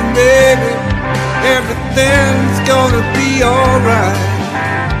doing, baby? Everything's gonna be alright.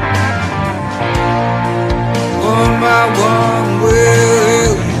 my one,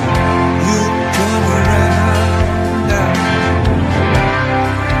 will you come around now?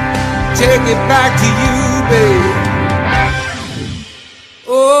 Take it back to you, babe.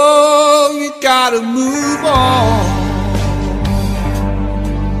 Oh, you gotta move on.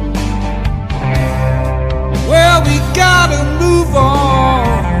 Well, we gotta move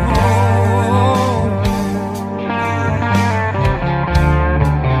on.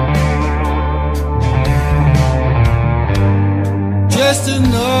 Just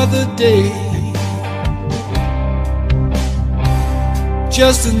another day,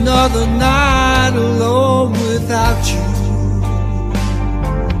 just another night alone without you.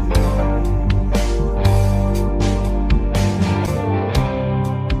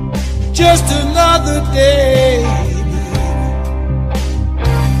 Just another day,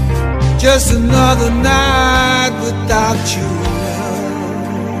 just another night without you.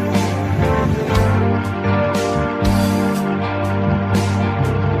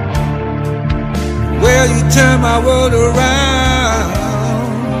 Well, you turn my world around.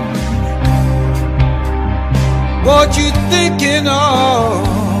 What you thinking of?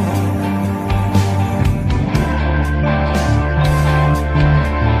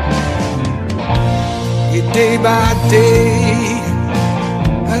 You day by day,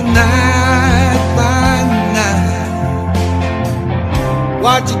 and night by night.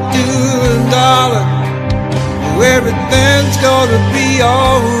 What you doing, darling? Everything's gonna be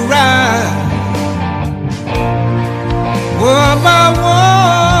alright. One by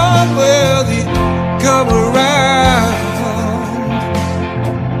one, will you come around?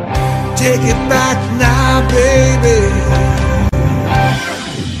 Take it back now, baby.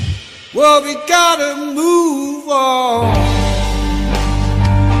 Well, we gotta move on.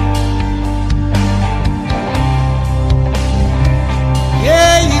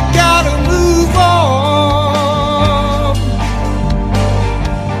 Yeah, you gotta move on.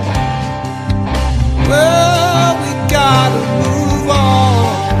 Well, we gotta move on.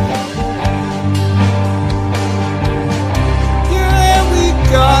 Yeah, we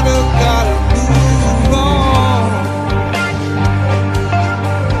gotta move on.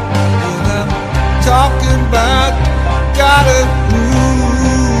 And I'm talking about gotta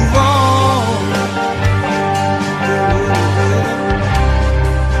move on.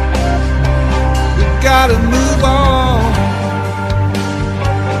 We gotta move on.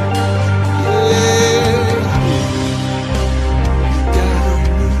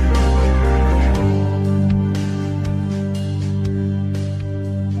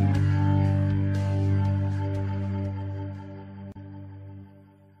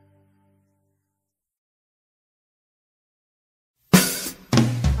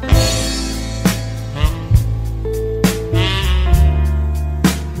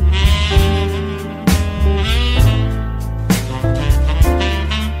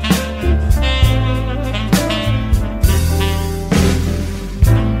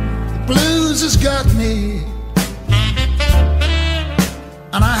 Got me,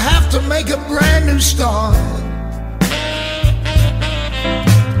 and I have to make a brand new start.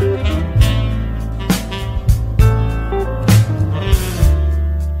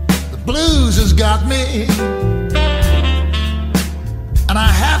 The blues has got me, and I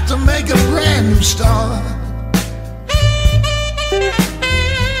have to make a brand new start.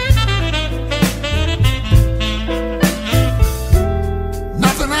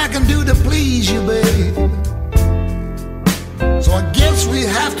 Nothing I can do to please you, babe, so I guess we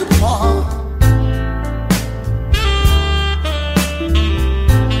have to part.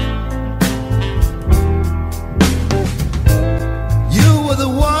 You were the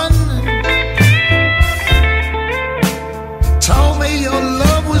one told me your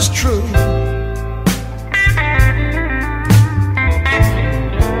love was true.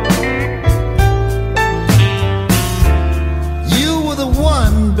 You were the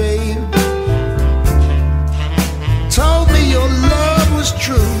one, babe, told me your love was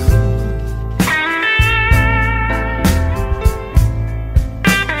true.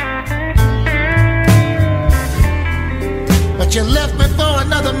 But you left me for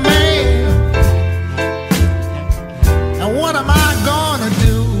another man, and what am I gonna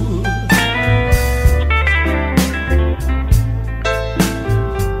do?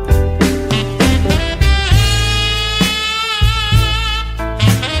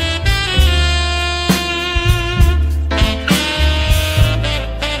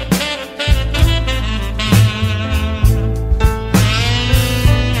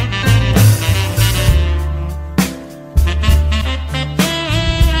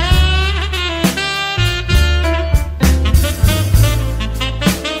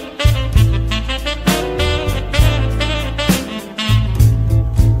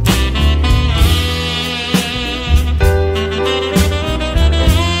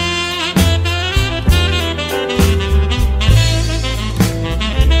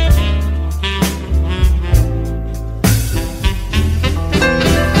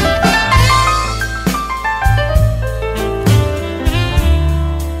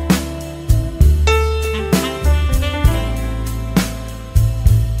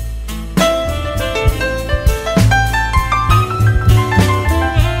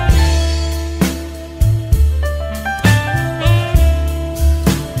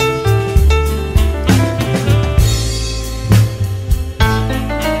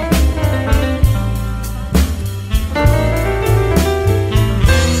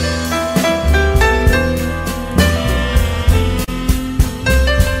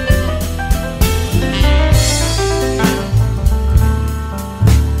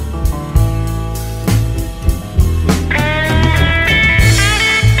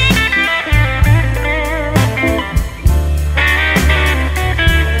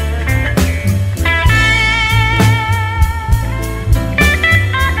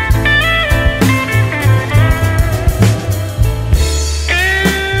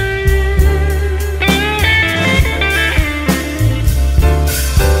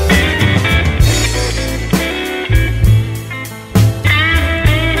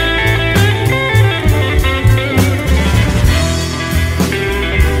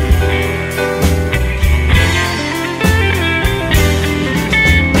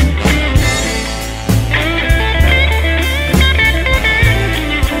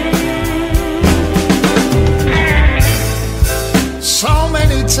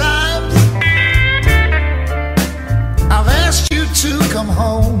 many times I've asked you to come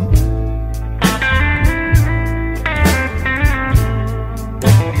home.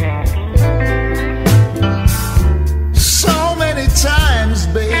 So many times,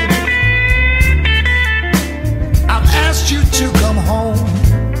 baby, I've asked you to come home.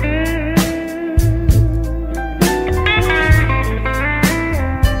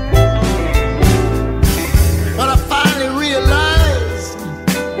 But I finally realized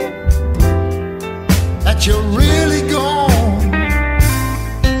that you're really gone.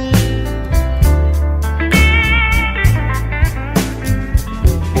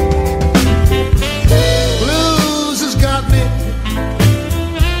 Blues has got me.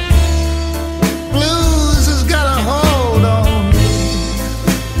 Blues has got a hold on me.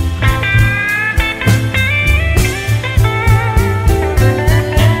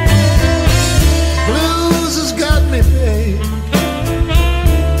 Blues has got me, babe.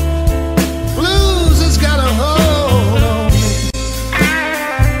 Blues has got a hold on me.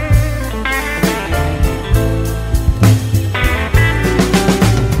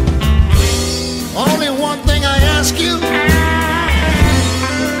 Only one thing I ask you,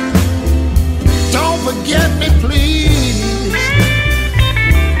 don't forget me, please.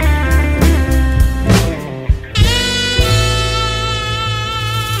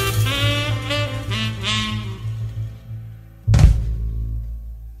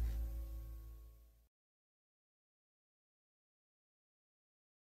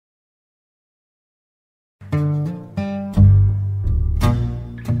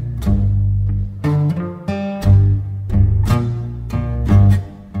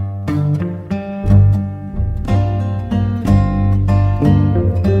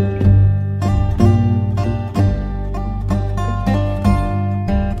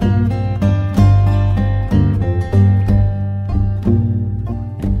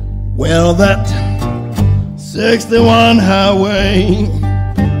 Well, that 61 highway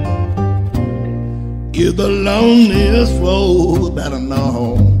is the loneliest road that I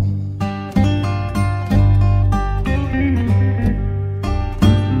know.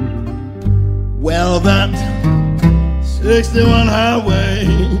 Well, that 61 highway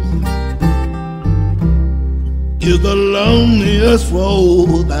is the loneliest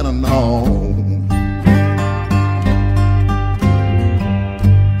road that I know.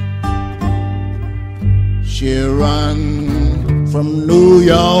 She run from New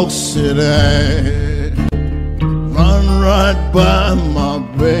York City, run right by my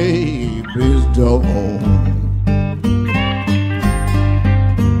baby's door.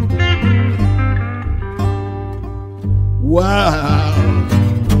 Wow,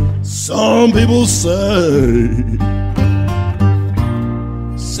 some people say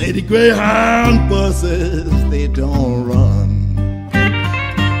the Greyhound buses, they don't run.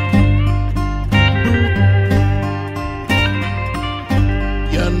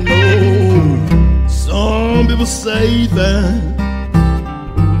 Some people say that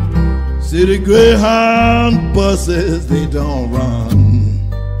city Greyhound buses, they don't run.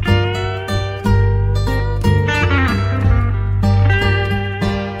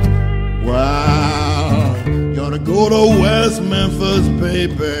 Wow, you ought to go to West Memphis,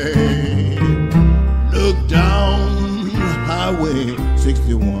 baby. Look down Highway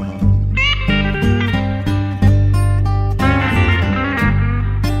 61.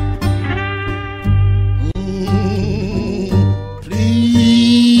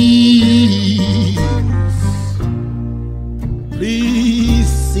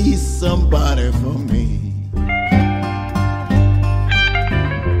 Somebody for me.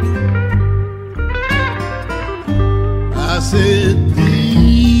 I said,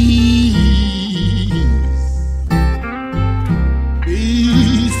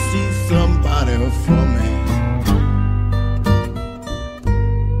 please see somebody for me.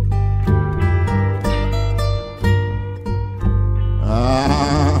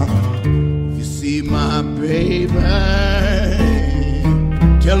 You see my baby,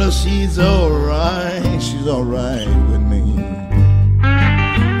 tell her she's alright with me.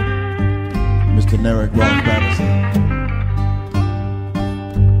 Mr. Derek Ross Patterson.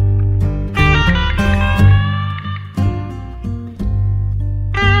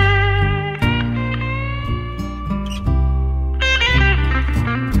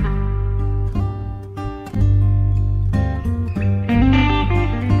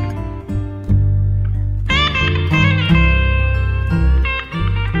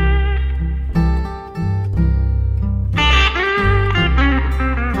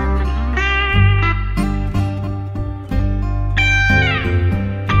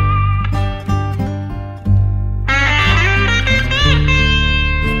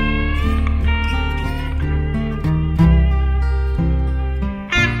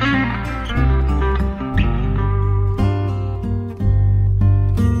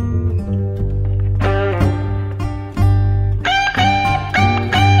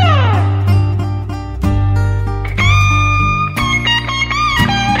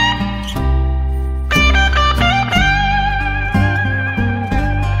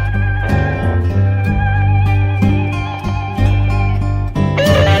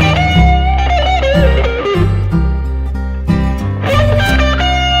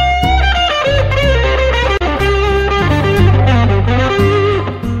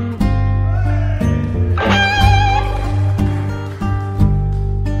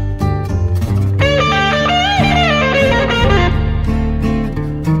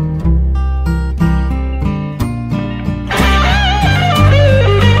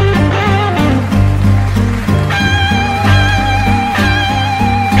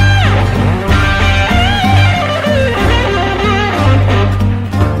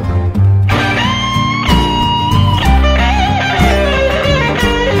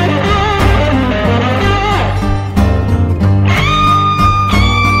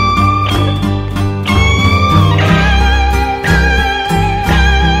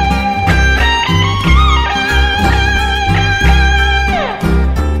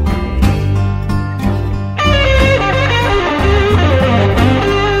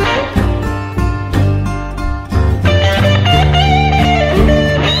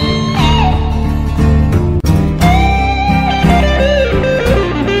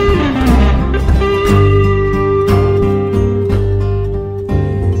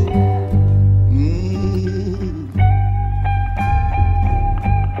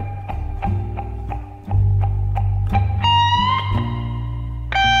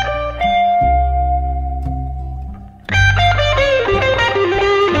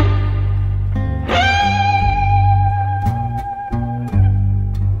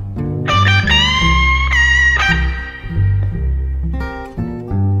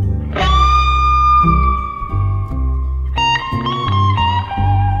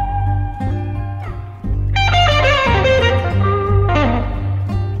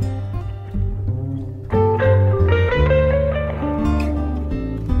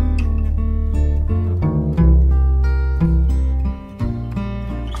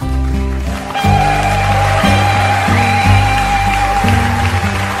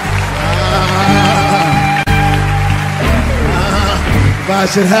 I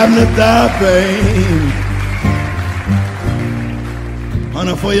should happen to die, babe,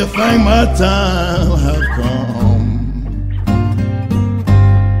 honey, for you think my time have come.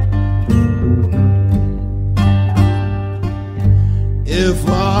 If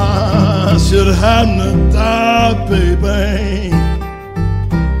I should happen to die, baby,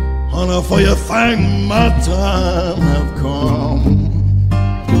 honey, for you think my time have come.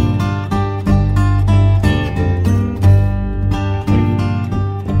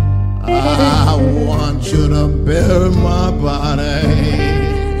 I want you to bury my body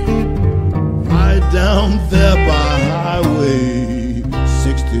right down there by Highway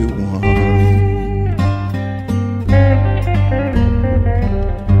 61.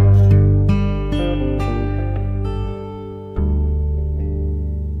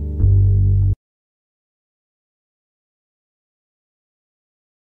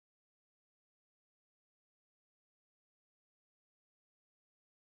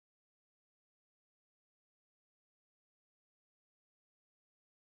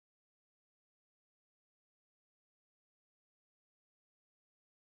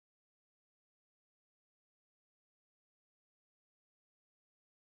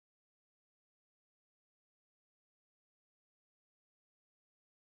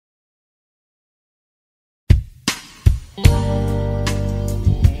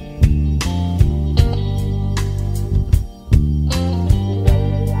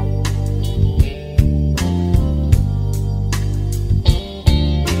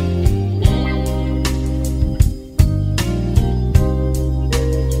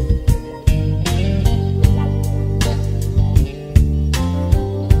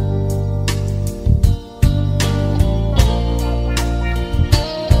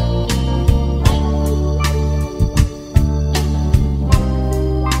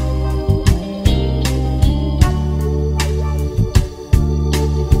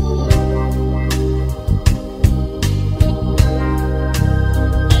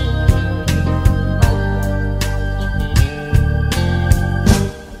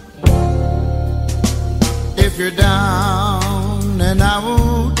 You're down and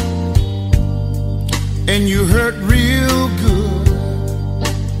out and you hurt real good,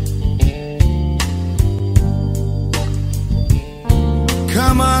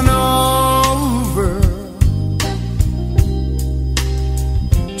 come on over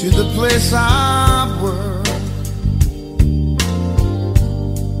to the place I work.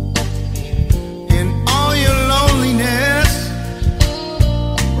 In all your loneliness,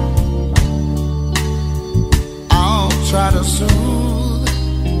 try to soothe.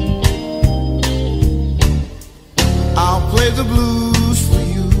 I'll play the blues for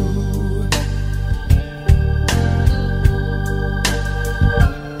you.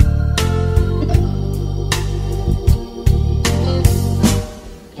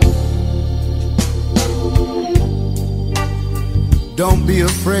 Don't be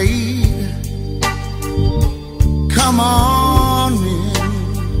afraid. Come on in.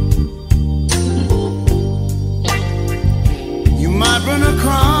 Might run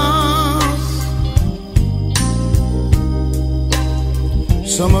across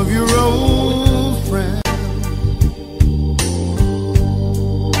some of your old friends.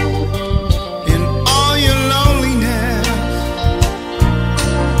 In all your loneliness,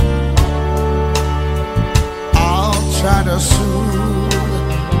 I'll try to soothe.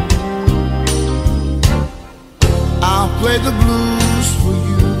 I'll play the blues for you.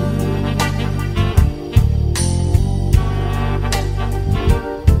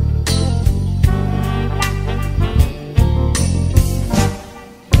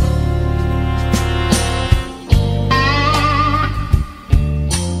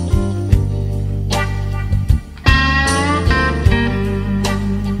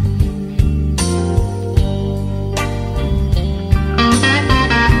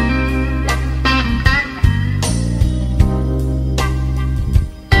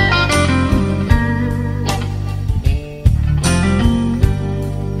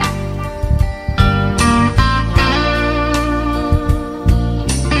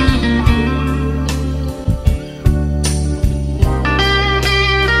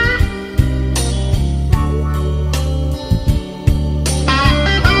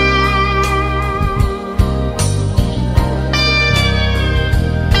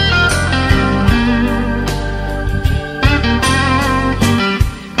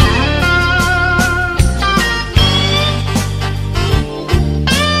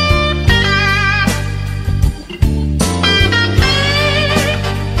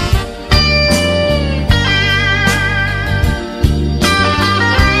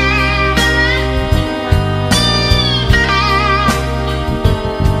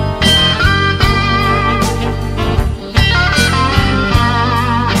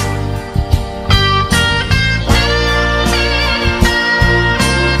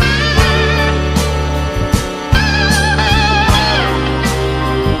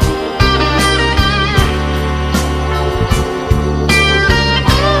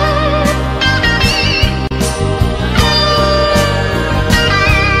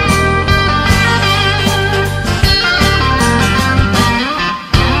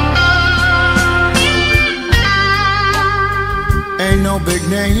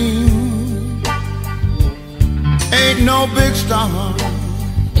 name ain't no big star.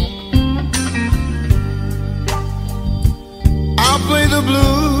 I'll play the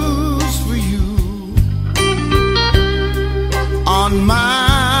blues for you on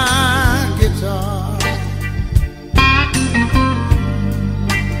my guitar.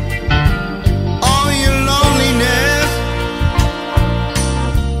 All your loneliness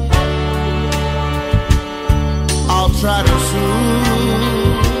I'll try to soothe.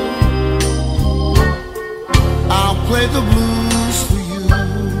 I'll play the blues for you.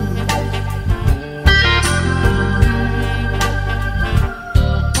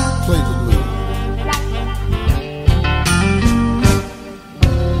 Play the blues.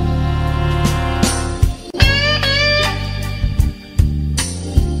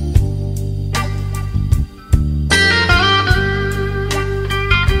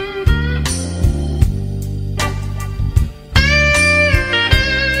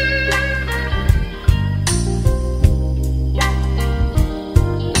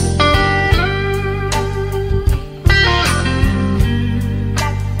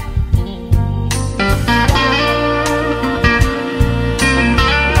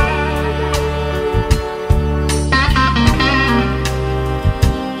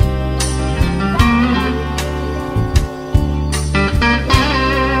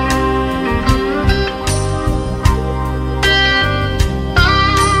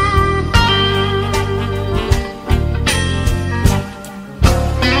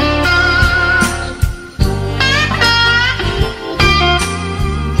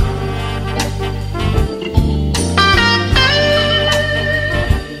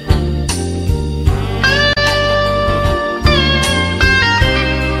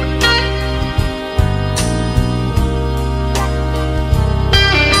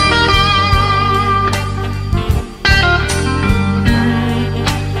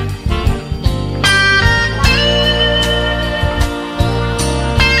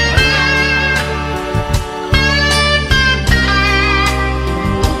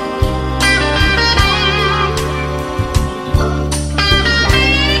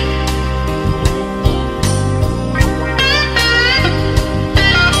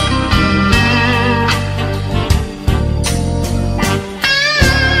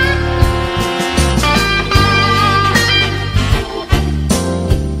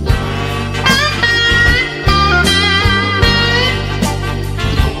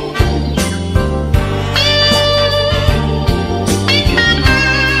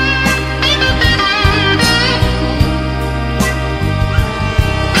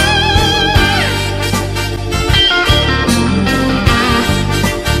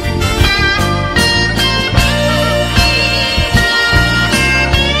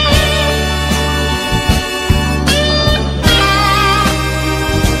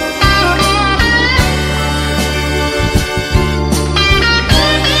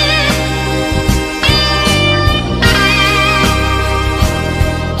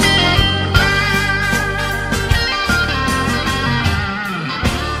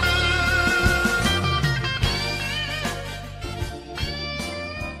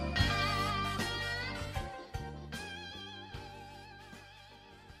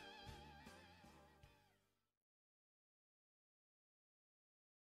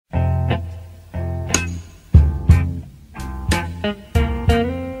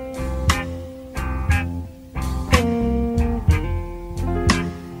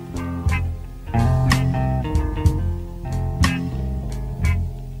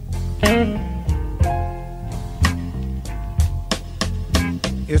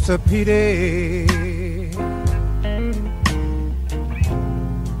 It's a pity,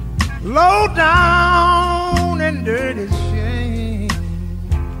 low down and dirty shame.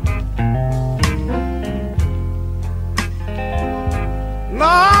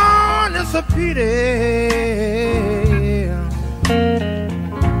 Lord, it's a pity,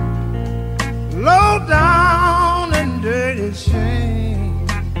 low down and dirty shame.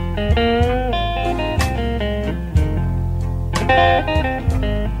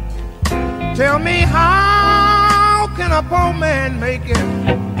 Tell me, how can a poor man make it?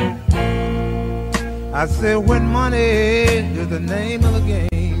 I said, when money is the name of the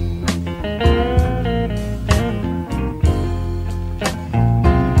game.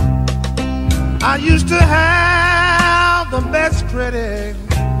 I used to have the best credit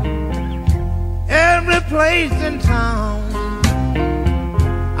every place in town.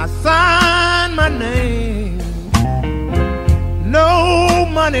 I signed my name, no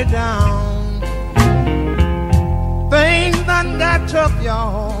money down. Things done got tough,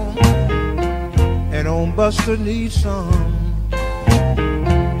 y'all, and old Buster needs some.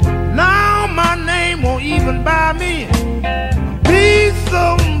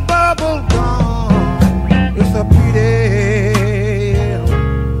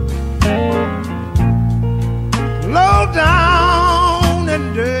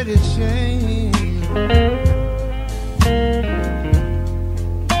 dirty shame.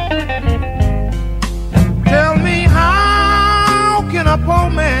 Tell me, how can a poor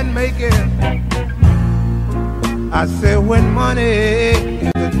man make it? I said, when money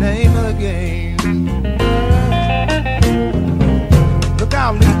is the name of the game. Look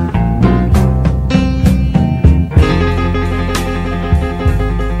out, Lee.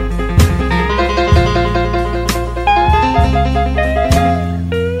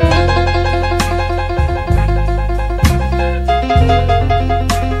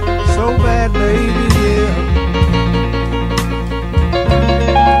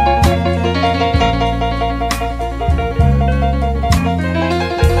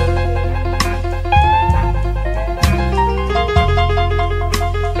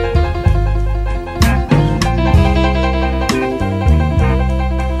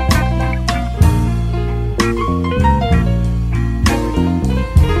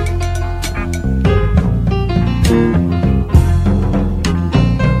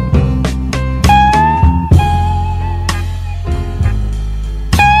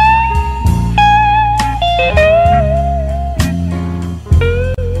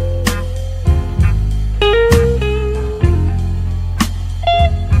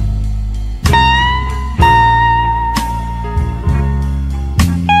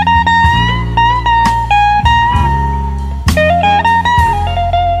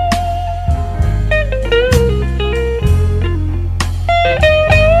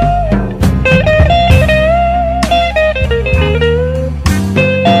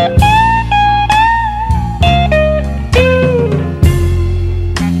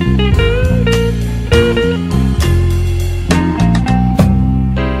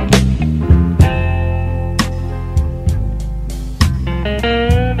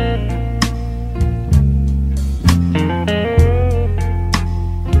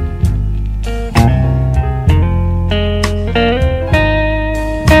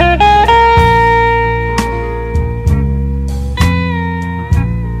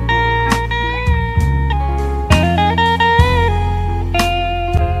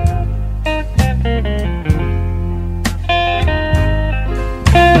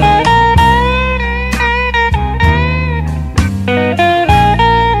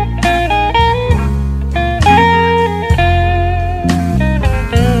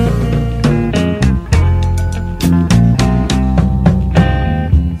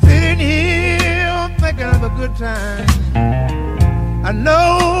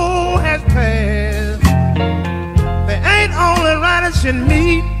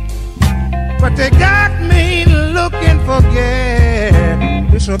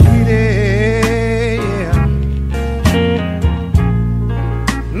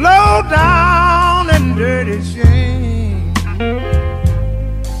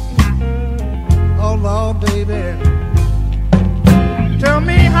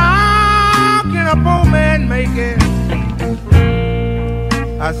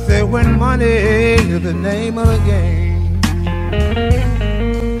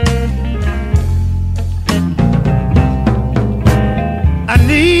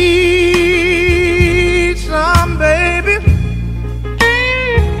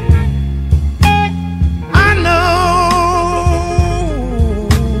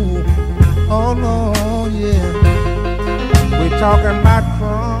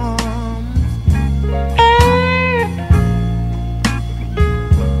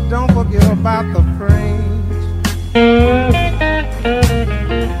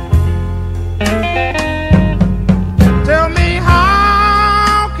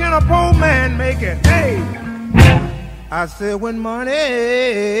 I said, when money,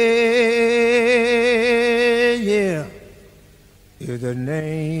 yeah, is the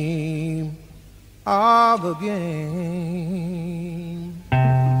name of the game.